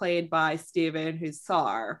is played by Stephen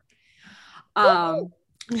Hussar.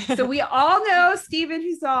 So we all know Stephen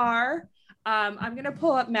Hussar. I'm gonna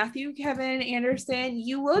pull up Matthew Kevin Anderson.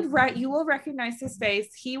 You will recognize his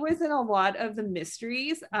face. He was in a lot of the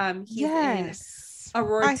mysteries. He's in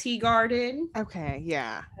Aurora Tea Garden. Okay,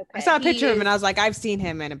 yeah. Okay. I saw a picture of him and I was like, I've seen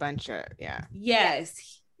him in a bunch of, yeah.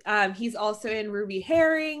 Yes. He's also in Ruby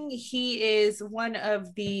Herring. He is one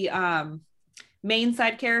of the main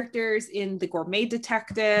side characters in The Gourmet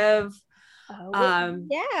Detective.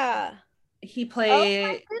 Yeah. He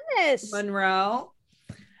played Goodness. Monroe.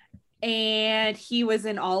 And he was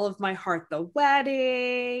in All of My Heart, the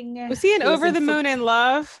Wedding. Was he in Over the Moon in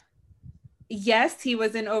Love? Yes, he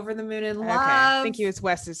was in Over the Moon in Love. Okay. I think he was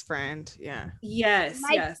Wes's friend. Yeah. Yes.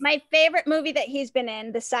 My favorite movie that he's been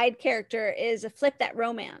in, the side character, is Flip That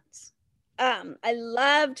Romance. I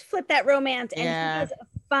loved Flip That Romance, and he has a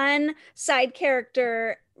fun side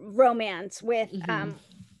character romance with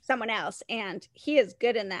someone else, and he is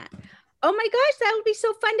good in that. Oh my gosh, that would be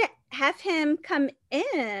so fun to have him come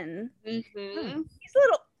in. He's a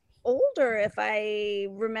little older, if I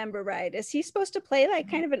remember right. Is he supposed to play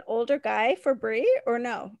like kind of an older guy for Bree, or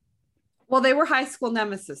no? Well, they were high school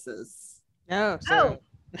nemesises. No. So,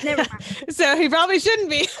 never mind. So he probably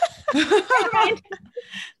shouldn't be. Scratch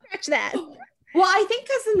that. Well, I think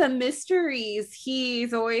because in the mysteries,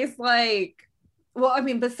 he's always like, well, I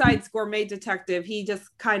mean, besides Gourmet Detective, he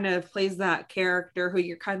just kind of plays that character who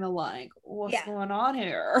you're kind of like, what's going on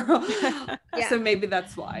here? So maybe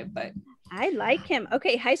that's why, but I like him.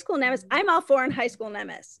 Okay, High School Nemesis. I'm all for in High School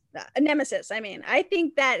Nemesis. I mean, I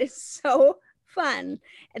think that is so fun.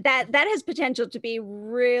 That has potential to be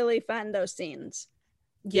really fun, those scenes.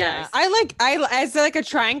 Yes. I as like a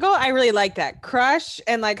triangle, I really like that. Crush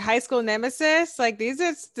and like High School Nemesis. Like this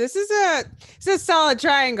is a solid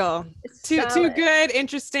triangle. Too good,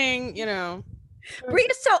 interesting, you know. Bree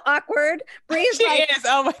is so awkward. Bree is she is.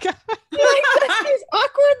 Oh my god. Like these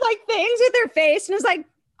awkward like things with her face, and it's like,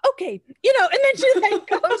 okay, you know, and then she like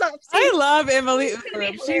goes off. I love Emily.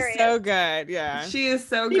 She's so good. Yeah, she is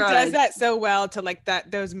so good. She does that so well to like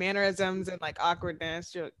those mannerisms and like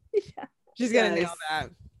awkwardness. She's gonna nail that.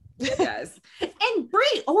 Yes. And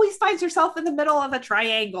Bree always finds herself in the middle of a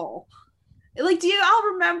triangle. Like, do you all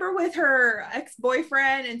remember with her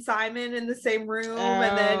ex-boyfriend and Simon in the same room?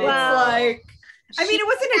 And then it's like, I mean, it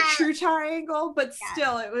wasn't a true triangle, but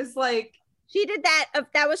still, it was like. She did that.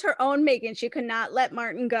 That was her own Megan. She could not let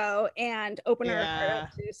Martin go and open her heart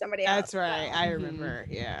up to somebody else. That's right. I remember.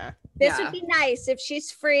 Yeah. This would be nice if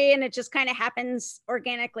she's free and it just kind of happens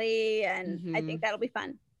organically. And I think that'll be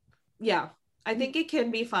fun. Yeah. I think it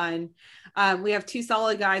can be fun. We have two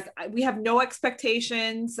solid guys. We have no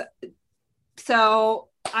expectations. So,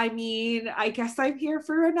 I mean, I guess I'm here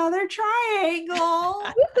for another triangle.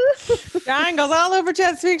 Triangles all over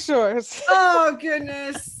Chesapeake Shores. Oh,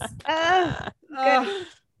 goodness. Good.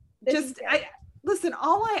 Listen,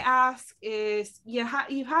 all I ask is you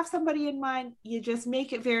have somebody in mind, you just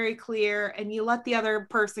make it very clear and you let the other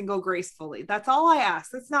person go gracefully. That's all I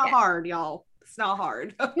ask. It's not hard, y'all. It's not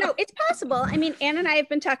hard. No, it's possible. I mean, Anne and I have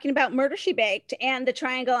been talking about Murder, She Baked and the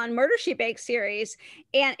Triangle on Murder, She Baked series,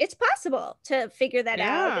 and it's possible to figure that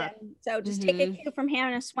out. And so just take a cue from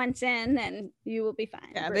Hannah Swenson and you will be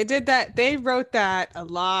fine. Yeah, they did that. They wrote that a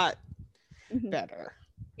lot better.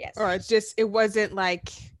 Yes. Or it wasn't like,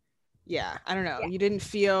 I don't know. You didn't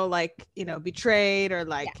feel like, betrayed or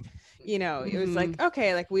like, it was like,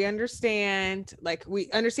 okay, like we understand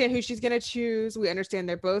who she's going to choose. We understand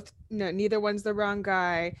they're both, neither one's the wrong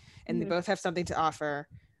guy and they both have something to offer,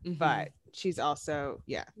 but she's also,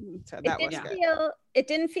 so that was good. It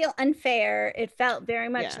didn't feel unfair. It felt very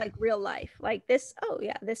much like real life, like this.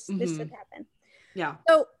 This would happen. Yeah.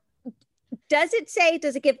 So does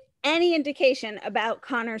it give any indication about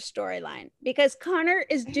Connor's storyline? Because Connor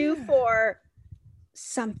is due for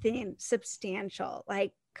something substantial.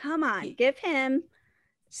 Like, come on, give him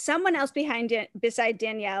someone else beside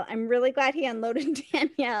Danielle. I'm really glad he unloaded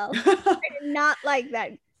Danielle. I did not like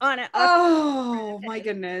that on it. Oh my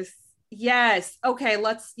goodness. Yes. Okay.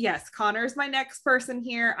 Yes. Connor's my next person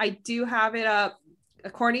here. I do have it up.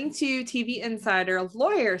 According to TV Insider,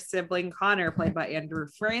 lawyer sibling Connor, played by Andrew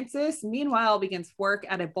Francis, meanwhile begins work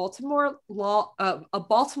at a Baltimore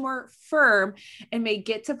firm and may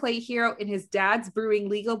get to play hero in his dad's brewing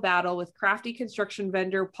legal battle with crafty construction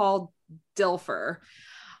vendor Paul Dilfer,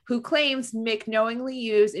 who claims Mick knowingly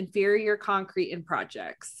used inferior concrete in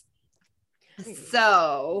projects.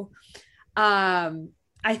 So,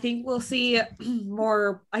 I think we'll see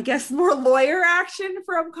more lawyer action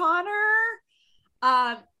from Connor.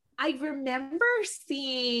 I remember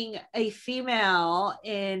seeing a female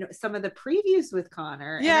in some of the previews with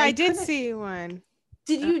Connor. Yeah, I did see one.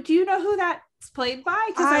 Do you know who that's played by?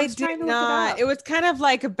 Because I was trying to look it up. It was kind of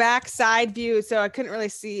like a backside view, so I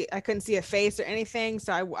couldn't see a face or anything,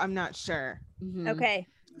 so I'm not sure. Mm-hmm. Okay.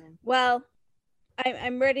 Well,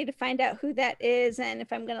 I'm ready to find out who that is and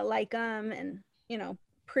if I'm gonna like them and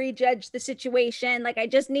prejudge the situation. Like I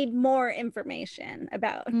just need more information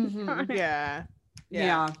about Connor.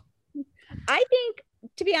 Yeah. I think,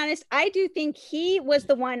 to be honest, I do think he was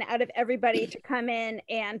the one out of everybody to come in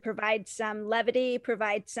and provide some levity,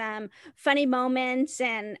 provide some funny moments,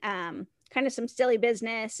 and kind of some silly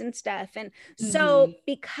business and stuff. And so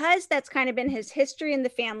because that's kind of been his history in the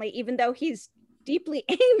family, even though he's deeply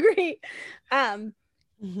angry, the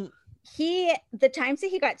times that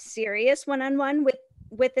he got serious one-on-one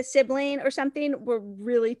with a sibling or something were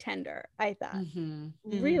really tender, I thought.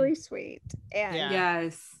 Really sweet. And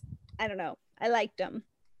yes, I don't know, I liked him.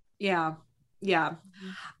 Yeah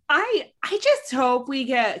I just hope we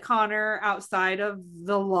get Connor outside of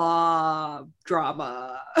the law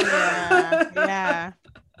drama. Yeah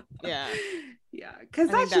because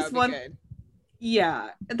that's just one good.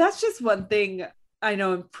 That's just one thing I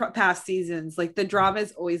know in past seasons. Like the drama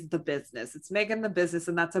is always the business. It's Megan the business,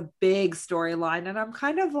 and that's a big storyline. And I'm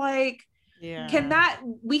kind of like,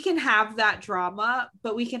 we can have that drama,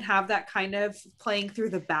 but we can have that kind of playing through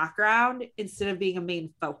the background instead of being a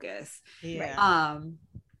main focus. That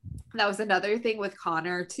was another thing with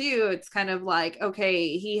Connor too. It's kind of like,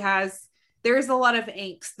 okay, there's a lot of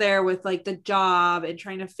angst there with like the job and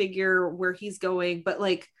trying to figure where he's going, but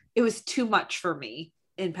like it was too much for me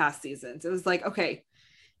in past seasons. It was like, okay,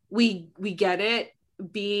 we get it,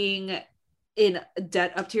 being in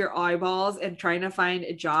debt up to your eyeballs and trying to find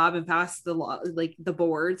a job and pass the law, like the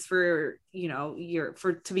boards for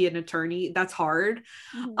to be an attorney, that's hard.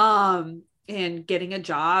 And getting a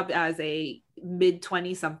job as a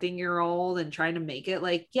mid-20 something year old and trying to make it,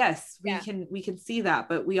 like, yes, we can see that,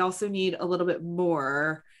 but we also need a little bit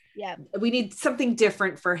more. We need something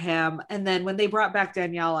different for him. And then when they brought back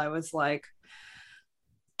Danielle, I was like,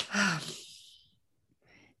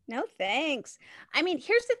 no thanks. I mean,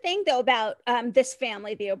 here's the thing though about this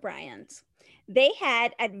family, the O'Briens. They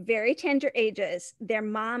had at very tender ages their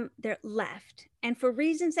mom left, and for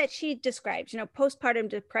reasons that she describes, postpartum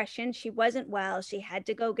depression. She wasn't well, she had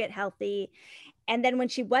to go get healthy, and then when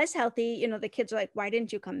she was healthy, the kids were like, why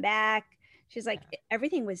didn't you come back? She's like,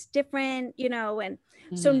 everything was different, and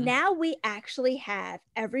so now we actually have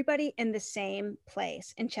everybody in the same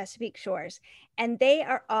place in Chesapeake Shores, and they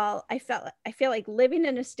are all, I feel like living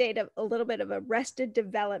in a state of a little bit of arrested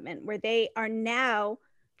development where they are now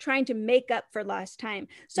trying to make up for lost time.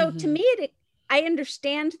 So to me, I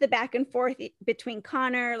understand the back and forth between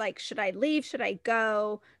Connor, like, should I leave? Should I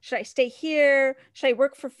go? Should I stay here? Should I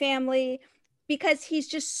work for family? Because he's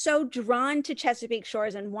just so drawn to Chesapeake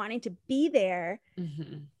Shores and wanting to be there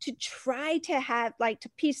to try to have, like, to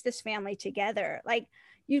piece this family together. Like,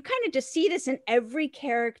 you kind of just see this in every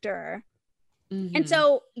character. And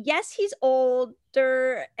so, yes, he's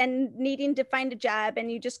older and needing to find a job, and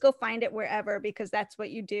you just go find it wherever because that's what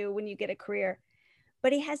you do when you get a career.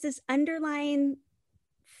 But he has this underlying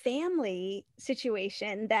family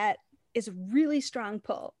situation that is really strong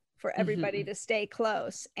pull for everybody to stay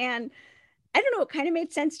close. And I don't know, it kind of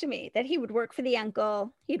made sense to me that he would work for the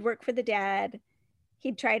uncle, he'd work for the dad,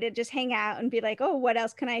 he'd try to just hang out and be like, oh, what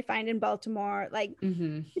else can I find in Baltimore? Like, to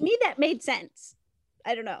me, that made sense.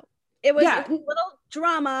 I don't know. It was a little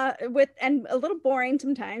drama and a little boring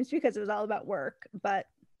sometimes because it was all about work, but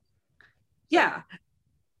yeah.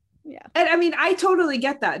 And I mean, I totally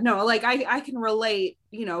get that. No, like I can relate,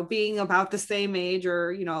 being about the same age or,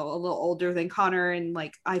 a little older than Connor. And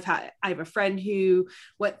like, I have a friend who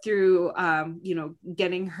went through,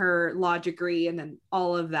 getting her law degree and then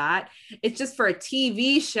all of that. It's just for a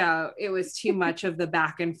TV show, it was too much of the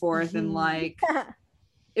back and forth and like,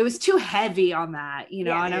 it was too heavy on that, and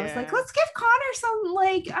I was like, let's give Connor some,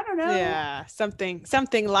 like, I don't know. Yeah.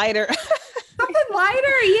 Something lighter. Something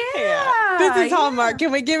lighter, yeah. This is Hallmark. Yeah.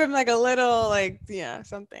 Can we give him like a little, like,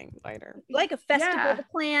 something lighter? Like a festival Yeah.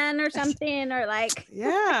 plan or something, or like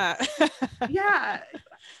Yeah. Yeah.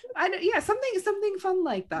 Something fun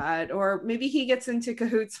like that. Or maybe he gets into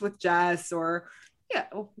cahoots with Jess, or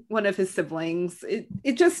one of his siblings.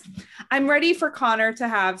 It just, I'm ready for Connor to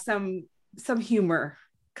have some humor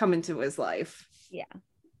come into his life.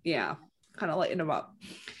 Yeah, kind of lighten him up.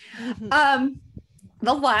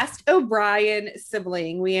 The last O'Brien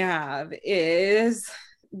sibling we have is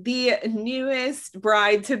the newest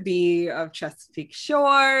bride to be of Chesapeake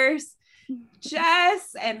Shores,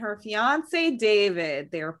 Jess and her fiance David.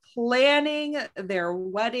 They're planning their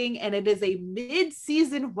wedding, and it is a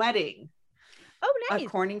mid-season wedding. Oh, nice.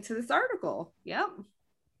 According to this article. Yep.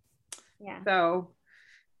 Yeah. So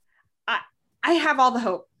I have all the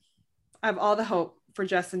hope. I have all the hope for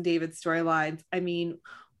Jess and David's storylines. I mean,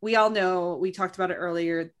 we all know, we talked about it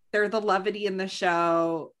earlier, they're the levity in the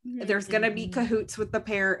show. There's going to be cahoots with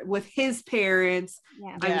with his parents.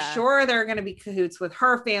 Yeah. I'm sure there are going to be cahoots with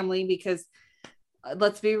her family, because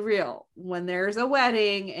let's be real, when there's a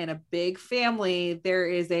wedding in a big family, there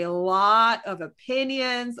is a lot of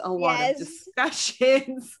opinions, a lot of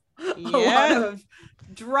discussions, a lot of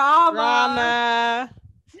drama.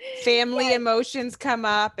 Family emotions come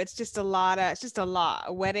up. It's just a lot.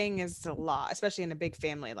 A wedding is a lot, especially in a big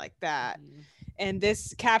family like that. And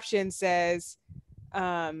this caption says,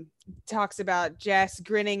 talks about Jess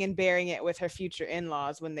grinning and bearing it with her future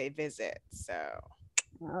in-laws when they visit. So,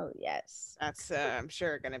 oh yes, that's I'm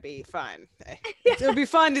sure going to be fun. It'll be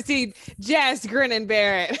fun to see Jess grin and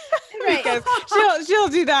bear it, because she'll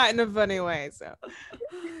do that in a funny way. So,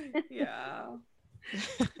 yeah.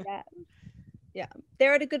 Yeah,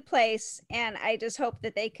 they're at a good place, and I just hope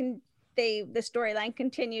that the storyline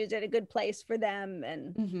continues at a good place for them.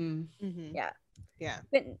 And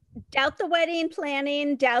but doubt the wedding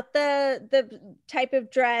planning, doubt the type of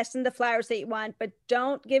dress and the flowers that you want, but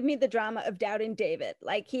don't give me the drama of doubting David.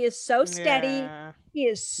 Like, he is so steady, he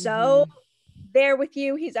is so there with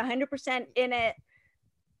you, he's 100% in it.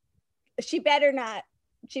 She better not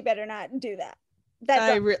do that.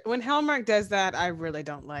 When Hallmark does that, I really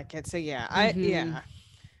don't like it. So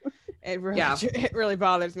it really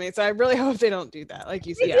bothers me. So I really hope they don't do that, like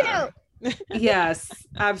you said. Yes,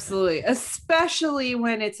 absolutely, especially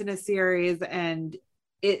when it's in a series and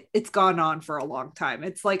it's gone on for a long time.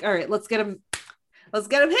 It's like, all right, let's get them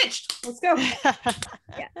hitched, let's go.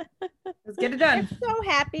 Let's get it done.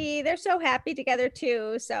 They're so happy together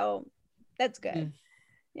too, so that's good.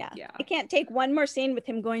 Yeah. I can't take one more scene with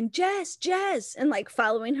him going, Jess, and like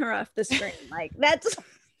following her off the screen. Like, that's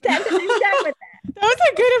I'm done with that. That was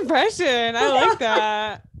a good impression. I like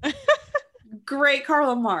that. Great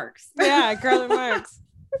Carla Marks. Yeah, Carla Marks.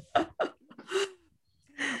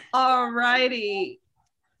 All righty.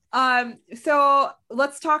 So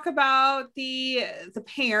let's talk about the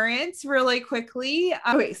parents really quickly.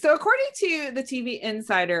 Okay, so according to the TV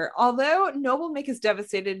Insider, although Noble Mick is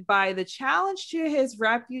devastated by the challenge to his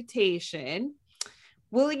reputation,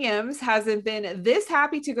 Williams hasn't been this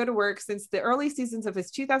happy to go to work since the early seasons of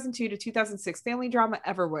his 2002 to 2006 family drama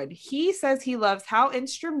Everwood. He says he loves how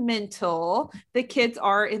instrumental the kids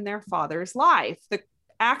are in their father's life. The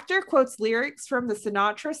actor quotes lyrics from the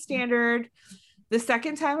Sinatra standard the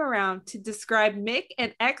second time around to describe Mick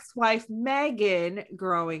and ex-wife Megan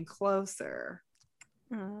growing closer.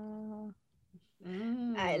 I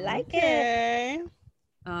like it.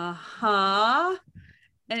 Uh-huh.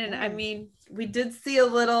 And I mean, we did see a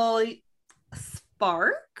little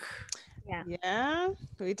spark. Yeah,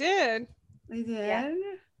 we did. Yeah.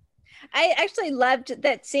 I actually loved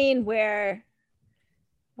that scene where,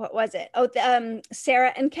 what was it?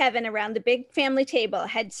 Sarah and Kevin around the big family table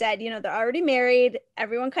had said, they're already married.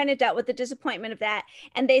 Everyone kind of dealt with the disappointment of that.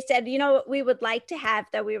 And they said, what we would like to have,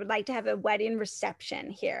 we would like to have a wedding reception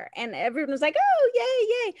here. And everyone was like, oh,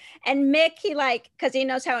 yay. And Mick, he because he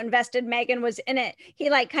knows how invested Megan was in it, he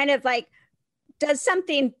kind of does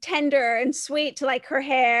something tender and sweet to her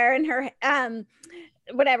hair and her,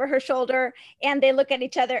 her shoulder. And they look at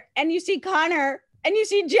each other, and you see Connor and you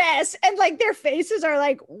see Jess, and their faces are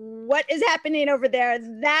like, what is happening over there?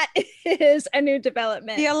 That is a new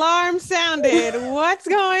development. The alarm sounded. What's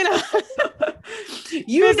going on?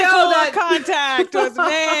 You know that contact was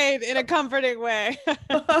made in a comforting way.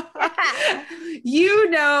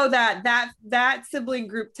 You know that sibling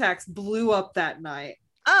group text blew up that night.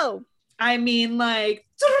 Oh, I mean,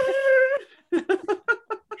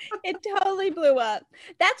 it totally blew up.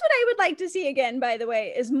 That's what I would like to see again, by the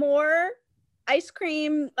way, is more ice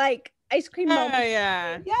cream ice cream moment.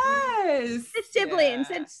 yeah. Yes. The siblings,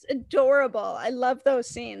 Yeah. it's adorable. I love those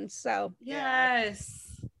scenes. So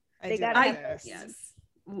Yes. They do gotta like have this. Yes.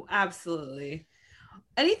 Absolutely.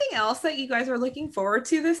 Anything else that you guys are looking forward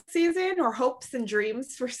to this season, or hopes and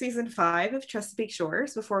dreams for season 5 of Chesapeake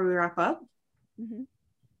Shores before we wrap up? Mhm.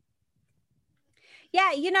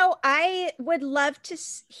 Yeah, I would love to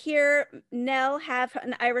hear Nell have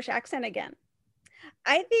an Irish accent again.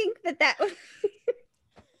 I think that would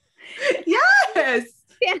Yes.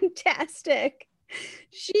 be fantastic.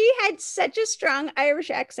 She had such a strong Irish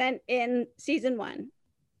accent in season 1.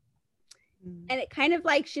 And it kind of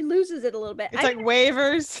like she loses it a little bit. It's like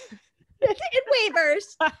waivers. It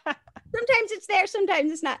wavers. Sometimes it's there,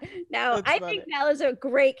 sometimes it's not. No, That's I funny. think Nell is a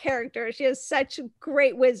great character. She has such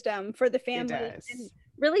great wisdom for the family does. and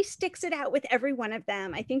really sticks it out with every one of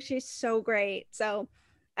them. I think she's so great. So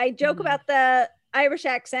I joke about the Irish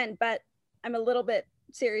accent, but I'm a little bit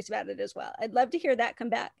serious about it as well. I'd love to hear that come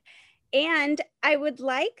back. And I would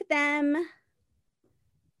like them,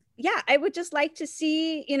 I would just like to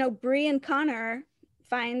see, Bree and Connor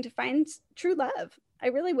find true love. I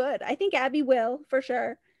really would. I think Abby will for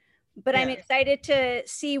sure. But I'm Yeah. excited to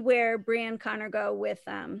see where Bree and Connor go with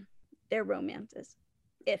their romances.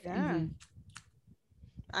 If Yeah.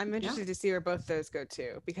 I'm interested to see where both those go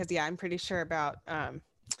too, because I'm pretty sure about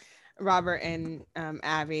Robert and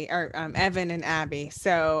Abby, or Evan and Abby.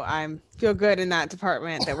 So I feel good in that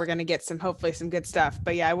department that we're going to get hopefully some good stuff.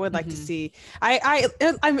 But yeah, I would like to see,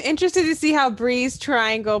 I'm interested to see how Bree's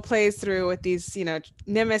triangle plays through with these,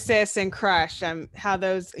 Nemesis and Crush, how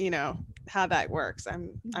those, how that works.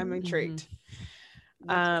 I'm intrigued.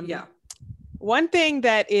 Yeah. One thing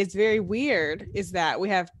that is very weird is that we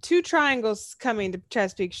have 2 triangles coming to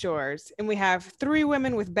Chesapeake Shores, and we have 3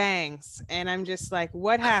 women with bangs. And I'm just like,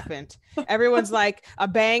 what happened? Everyone's like, a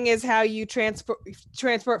bang is how you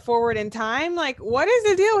transport forward in time. Like, what is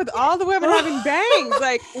the deal with all the women having bangs?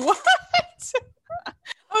 Like, what?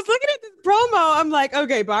 I was looking at this promo. I'm like,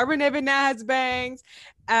 okay, Barbara Niven now has bangs.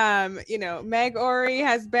 Meg Ori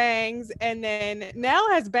has bangs, and then Nell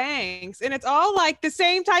has bangs, and it's all like the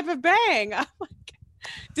same type of bang. I'm like,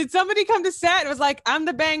 did somebody come to set and was like, I'm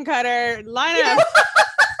the bang cutter, line up?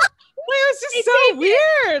 It was just so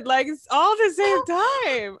weird. Like, it's all the same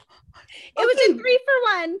time. it was a 3 for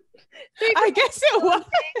 1. I guess it was.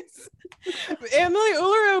 Emily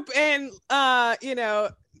Ullerup and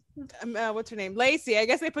what's her name, Lacey, I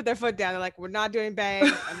guess they put their foot down. They're like, we're not doing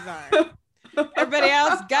bangs. I'm sorry. Everybody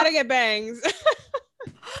else gotta get bangs.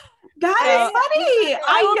 That is funny.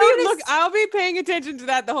 I'll be paying attention to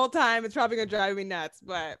that the whole time. It's probably gonna drive me nuts,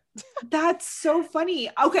 but that's so funny.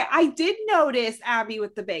 Okay, I did notice Abby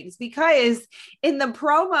with the bangs, because in the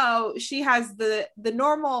promo she has the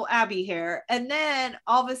normal Abby hair, and then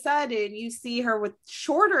all of a sudden you see her with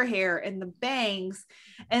shorter hair and the bangs,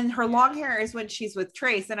 and her long hair is when she's with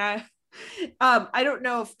Trace. And I don't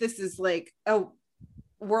know if this is like a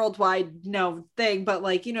worldwide thing, but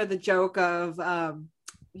like, the joke of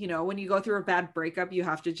when you go through a bad breakup, you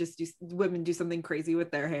have to just women do something crazy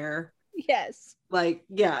with their hair. Yes. Like,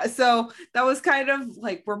 yeah. So that was kind of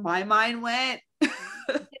like where my mind went.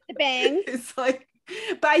 The bang. It's like,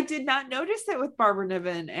 but I did not notice it with Barbara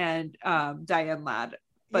Niven and Diane Ladd.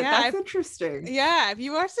 But that's interesting. Yeah, if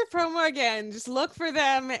you watch the promo again, just look for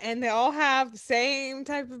them, and they all have the same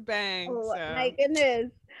type of bang. Oh my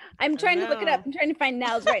goodness. I'm trying to look it up. I'm trying to find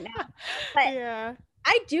Nell's right now. But yeah,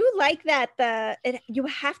 I do like that you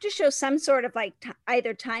have to show some sort of like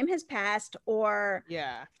either time has passed or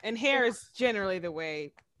and hair is generally the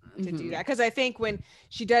way to do that, because I think when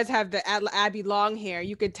she does have the Abby long hair,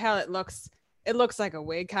 you could tell it looks like a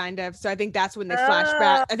wig kind of. So I think that's when they flash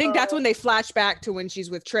back. I think that's when they flash back to when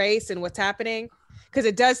she's with Trace and what's happening, because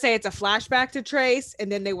it does say it's a flashback to Trace,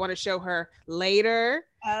 and then they want to show her later.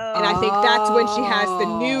 And I think that's when she has the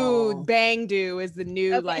new bang do, is the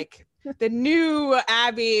new like the new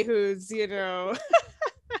Abby, who's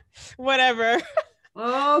whatever,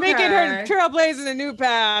 making her trailblazing a new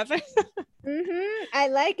path. I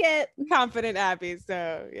like it. Confident Abby.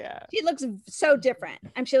 So yeah, she looks so different.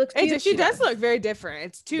 She looks beautiful. She does look very different.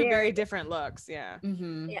 It's 2 very different looks. Yeah.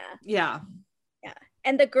 Yeah.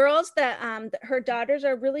 And the girls, her daughters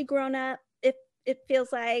are really grown up. It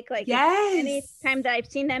feels like yes. Anytime that I've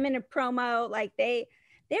seen them in a promo, like they're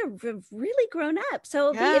really grown up. So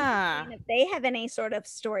it'll be interesting if they have any sort of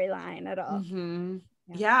storyline at all.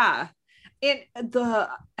 Yeah. And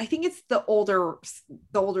I think it's the older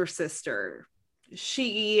sister.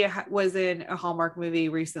 She was in a Hallmark movie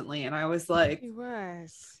recently, and I was like, she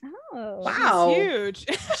was. Oh wow,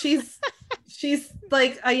 she's huge. she's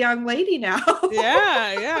like a young lady now.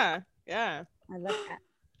 yeah. I love that.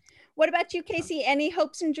 What about you, Casey? Any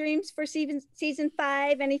hopes and dreams for season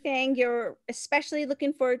 5? Anything you're especially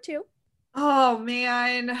looking forward to? Oh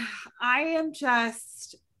man, I am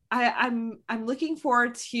just I'm looking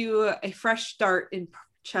forward to a fresh start in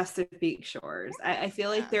Chesapeake Shores. I feel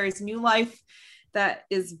like there is new life that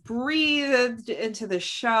is breathed into the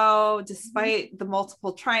show despite the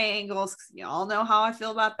multiple triangles, because you all know how I feel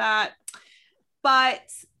about that. But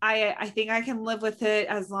I think I can live with it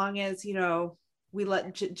as long as, you know, we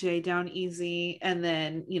let Jay down easy, and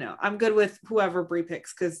then, you know, I'm good with whoever Brie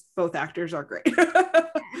picks because both actors are great. And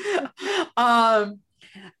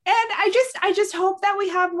I just hope that we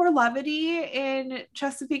have more levity in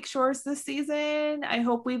Chesapeake Shores this season. I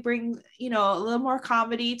hope we bring, you know, a little more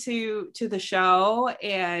comedy to the show,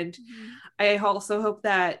 and I also hope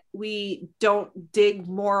that we don't dig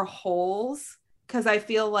more holes, because I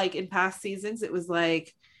feel like in past seasons it was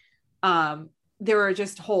like there were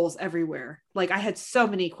just holes everywhere. Like I had so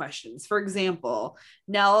many questions. For example,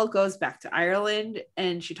 Nell goes back to Ireland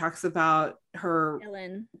and she talks about her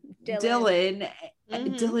Dylan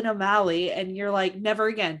O'Malley, and you're like, never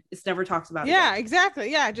again. It's never talked about. Yeah, again.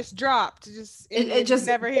 Exactly. Yeah, just dropped. It just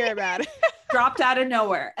never hear about it. Dropped out of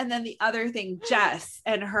nowhere. And then the other thing, Jess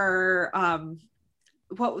and her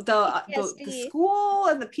what the school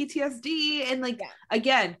and the PTSD, and like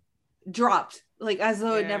again dropped, like as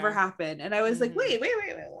though it never happened. And I was like, wait,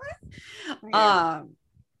 what?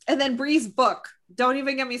 And then Bree's book. Don't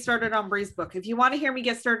even get me started on Bree's book. If you want to hear me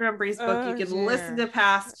get started on Bree's book, you can listen to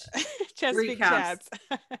past Chesapeake recaps. Chats.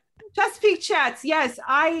 Chesapeake Chats. Yes,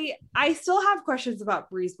 I still have questions about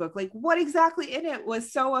Bree's book. Like, what exactly in it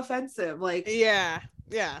was so offensive? Like, yeah,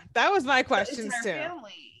 that was my questions too.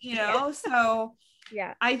 Family, you know. So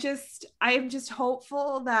yeah, I am just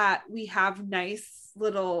hopeful that we have nice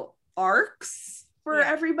little arcs for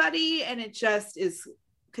everybody, and it just is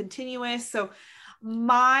continuous. So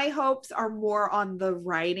my hopes are more on the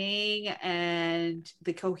writing and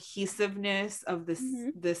the cohesiveness of this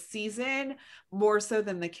season, more so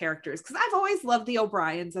than the characters, because I've always loved the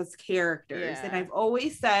O'Briens as characters, and I've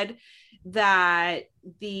always said that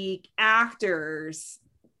the actors,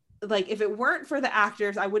 like if it weren't for the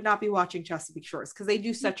actors, I would not be watching Chesapeake Shores, because they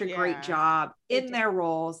do such a great job in their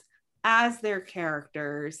roles as their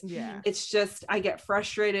characters. It's just I get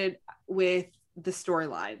frustrated with the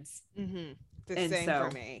storylines. Same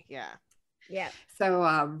for me.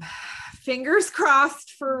 So fingers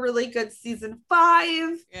crossed for a really good season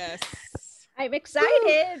 5. Yes, I'm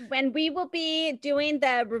excited when we will be doing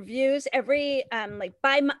the reviews every like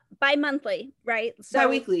bi-monthly, right? So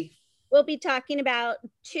bi-weekly. We'll be talking about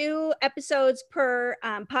 2 episodes per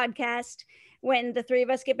podcast when the 3 of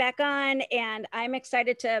us get back on, and I'm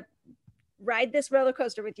excited to ride this roller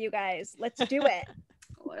coaster with you guys. Let's do it.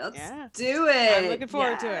 Let's do it. I'm looking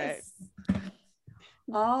forward to it.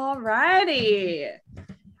 All righty.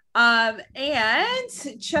 And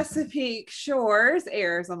Chesapeake Shores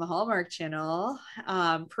airs on the Hallmark Channel,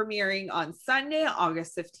 premiering on Sunday,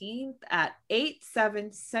 August 15th at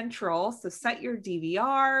 8/7 Central. So set your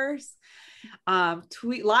DVRs,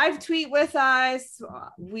 live tweet with us.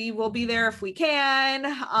 We will be there if we can.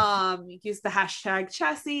 Use the hashtag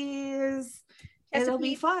Chessies. It'll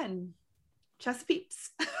be fun. Chesapeakes.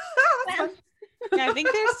 Fun. I think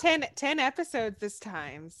there's 10 episodes this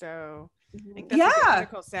time, so I think that's a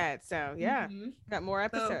critical set. So got more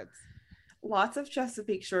episodes. So, lots of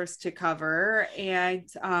Chesapeake Shores to cover, and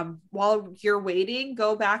while you're waiting,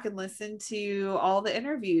 go back and listen to all the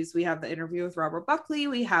interviews. We have the interview with Robert Buckley.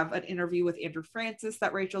 We have an interview with Andrew Francis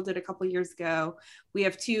that Rachel did a couple years ago. We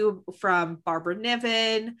have 2 from Barbara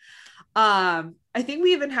Niven. I think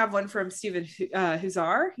we even have one from Stephen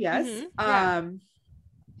Huszar. Yes.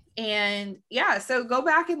 And so go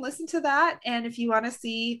back and listen to that. And if you want to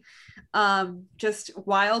see just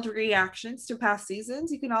wild reactions to past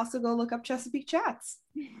seasons, you can also go look up Chesapeake Chats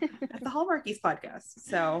at the Hallmarkies podcast.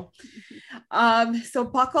 So so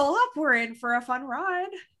buckle up, we're in for a fun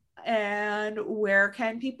ride. And where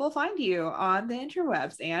can people find you on the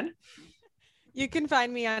interwebs, Anne? You can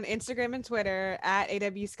find me on Instagram and Twitter at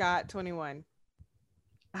awscott21.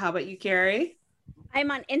 How about you, Carrie? I'm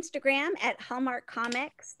on Instagram at Hallmark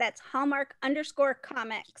Comics. That's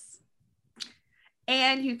Hallmark_comics.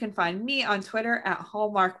 And you can find me on Twitter at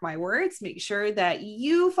Hallmark My Words. Make sure that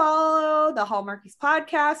you follow the Hallmarkies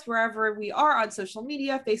podcast wherever we are on social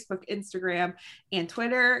media, Facebook, Instagram, and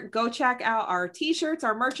Twitter. Go check out our t-shirts,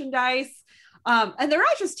 our merchandise. And they're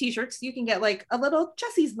not just t-shirts. You can get like a little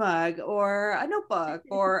Jesse's mug or a notebook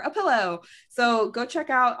or a pillow. So go check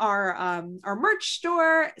out our merch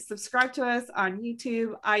store. Subscribe to us on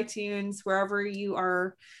YouTube, iTunes, wherever you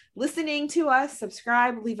are listening to us.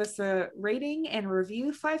 Subscribe, leave us a rating and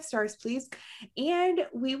review, 5 stars, please. And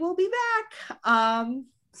we will be back.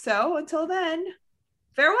 So until then,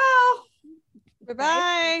 farewell.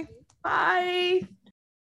 Bye-bye. Bye.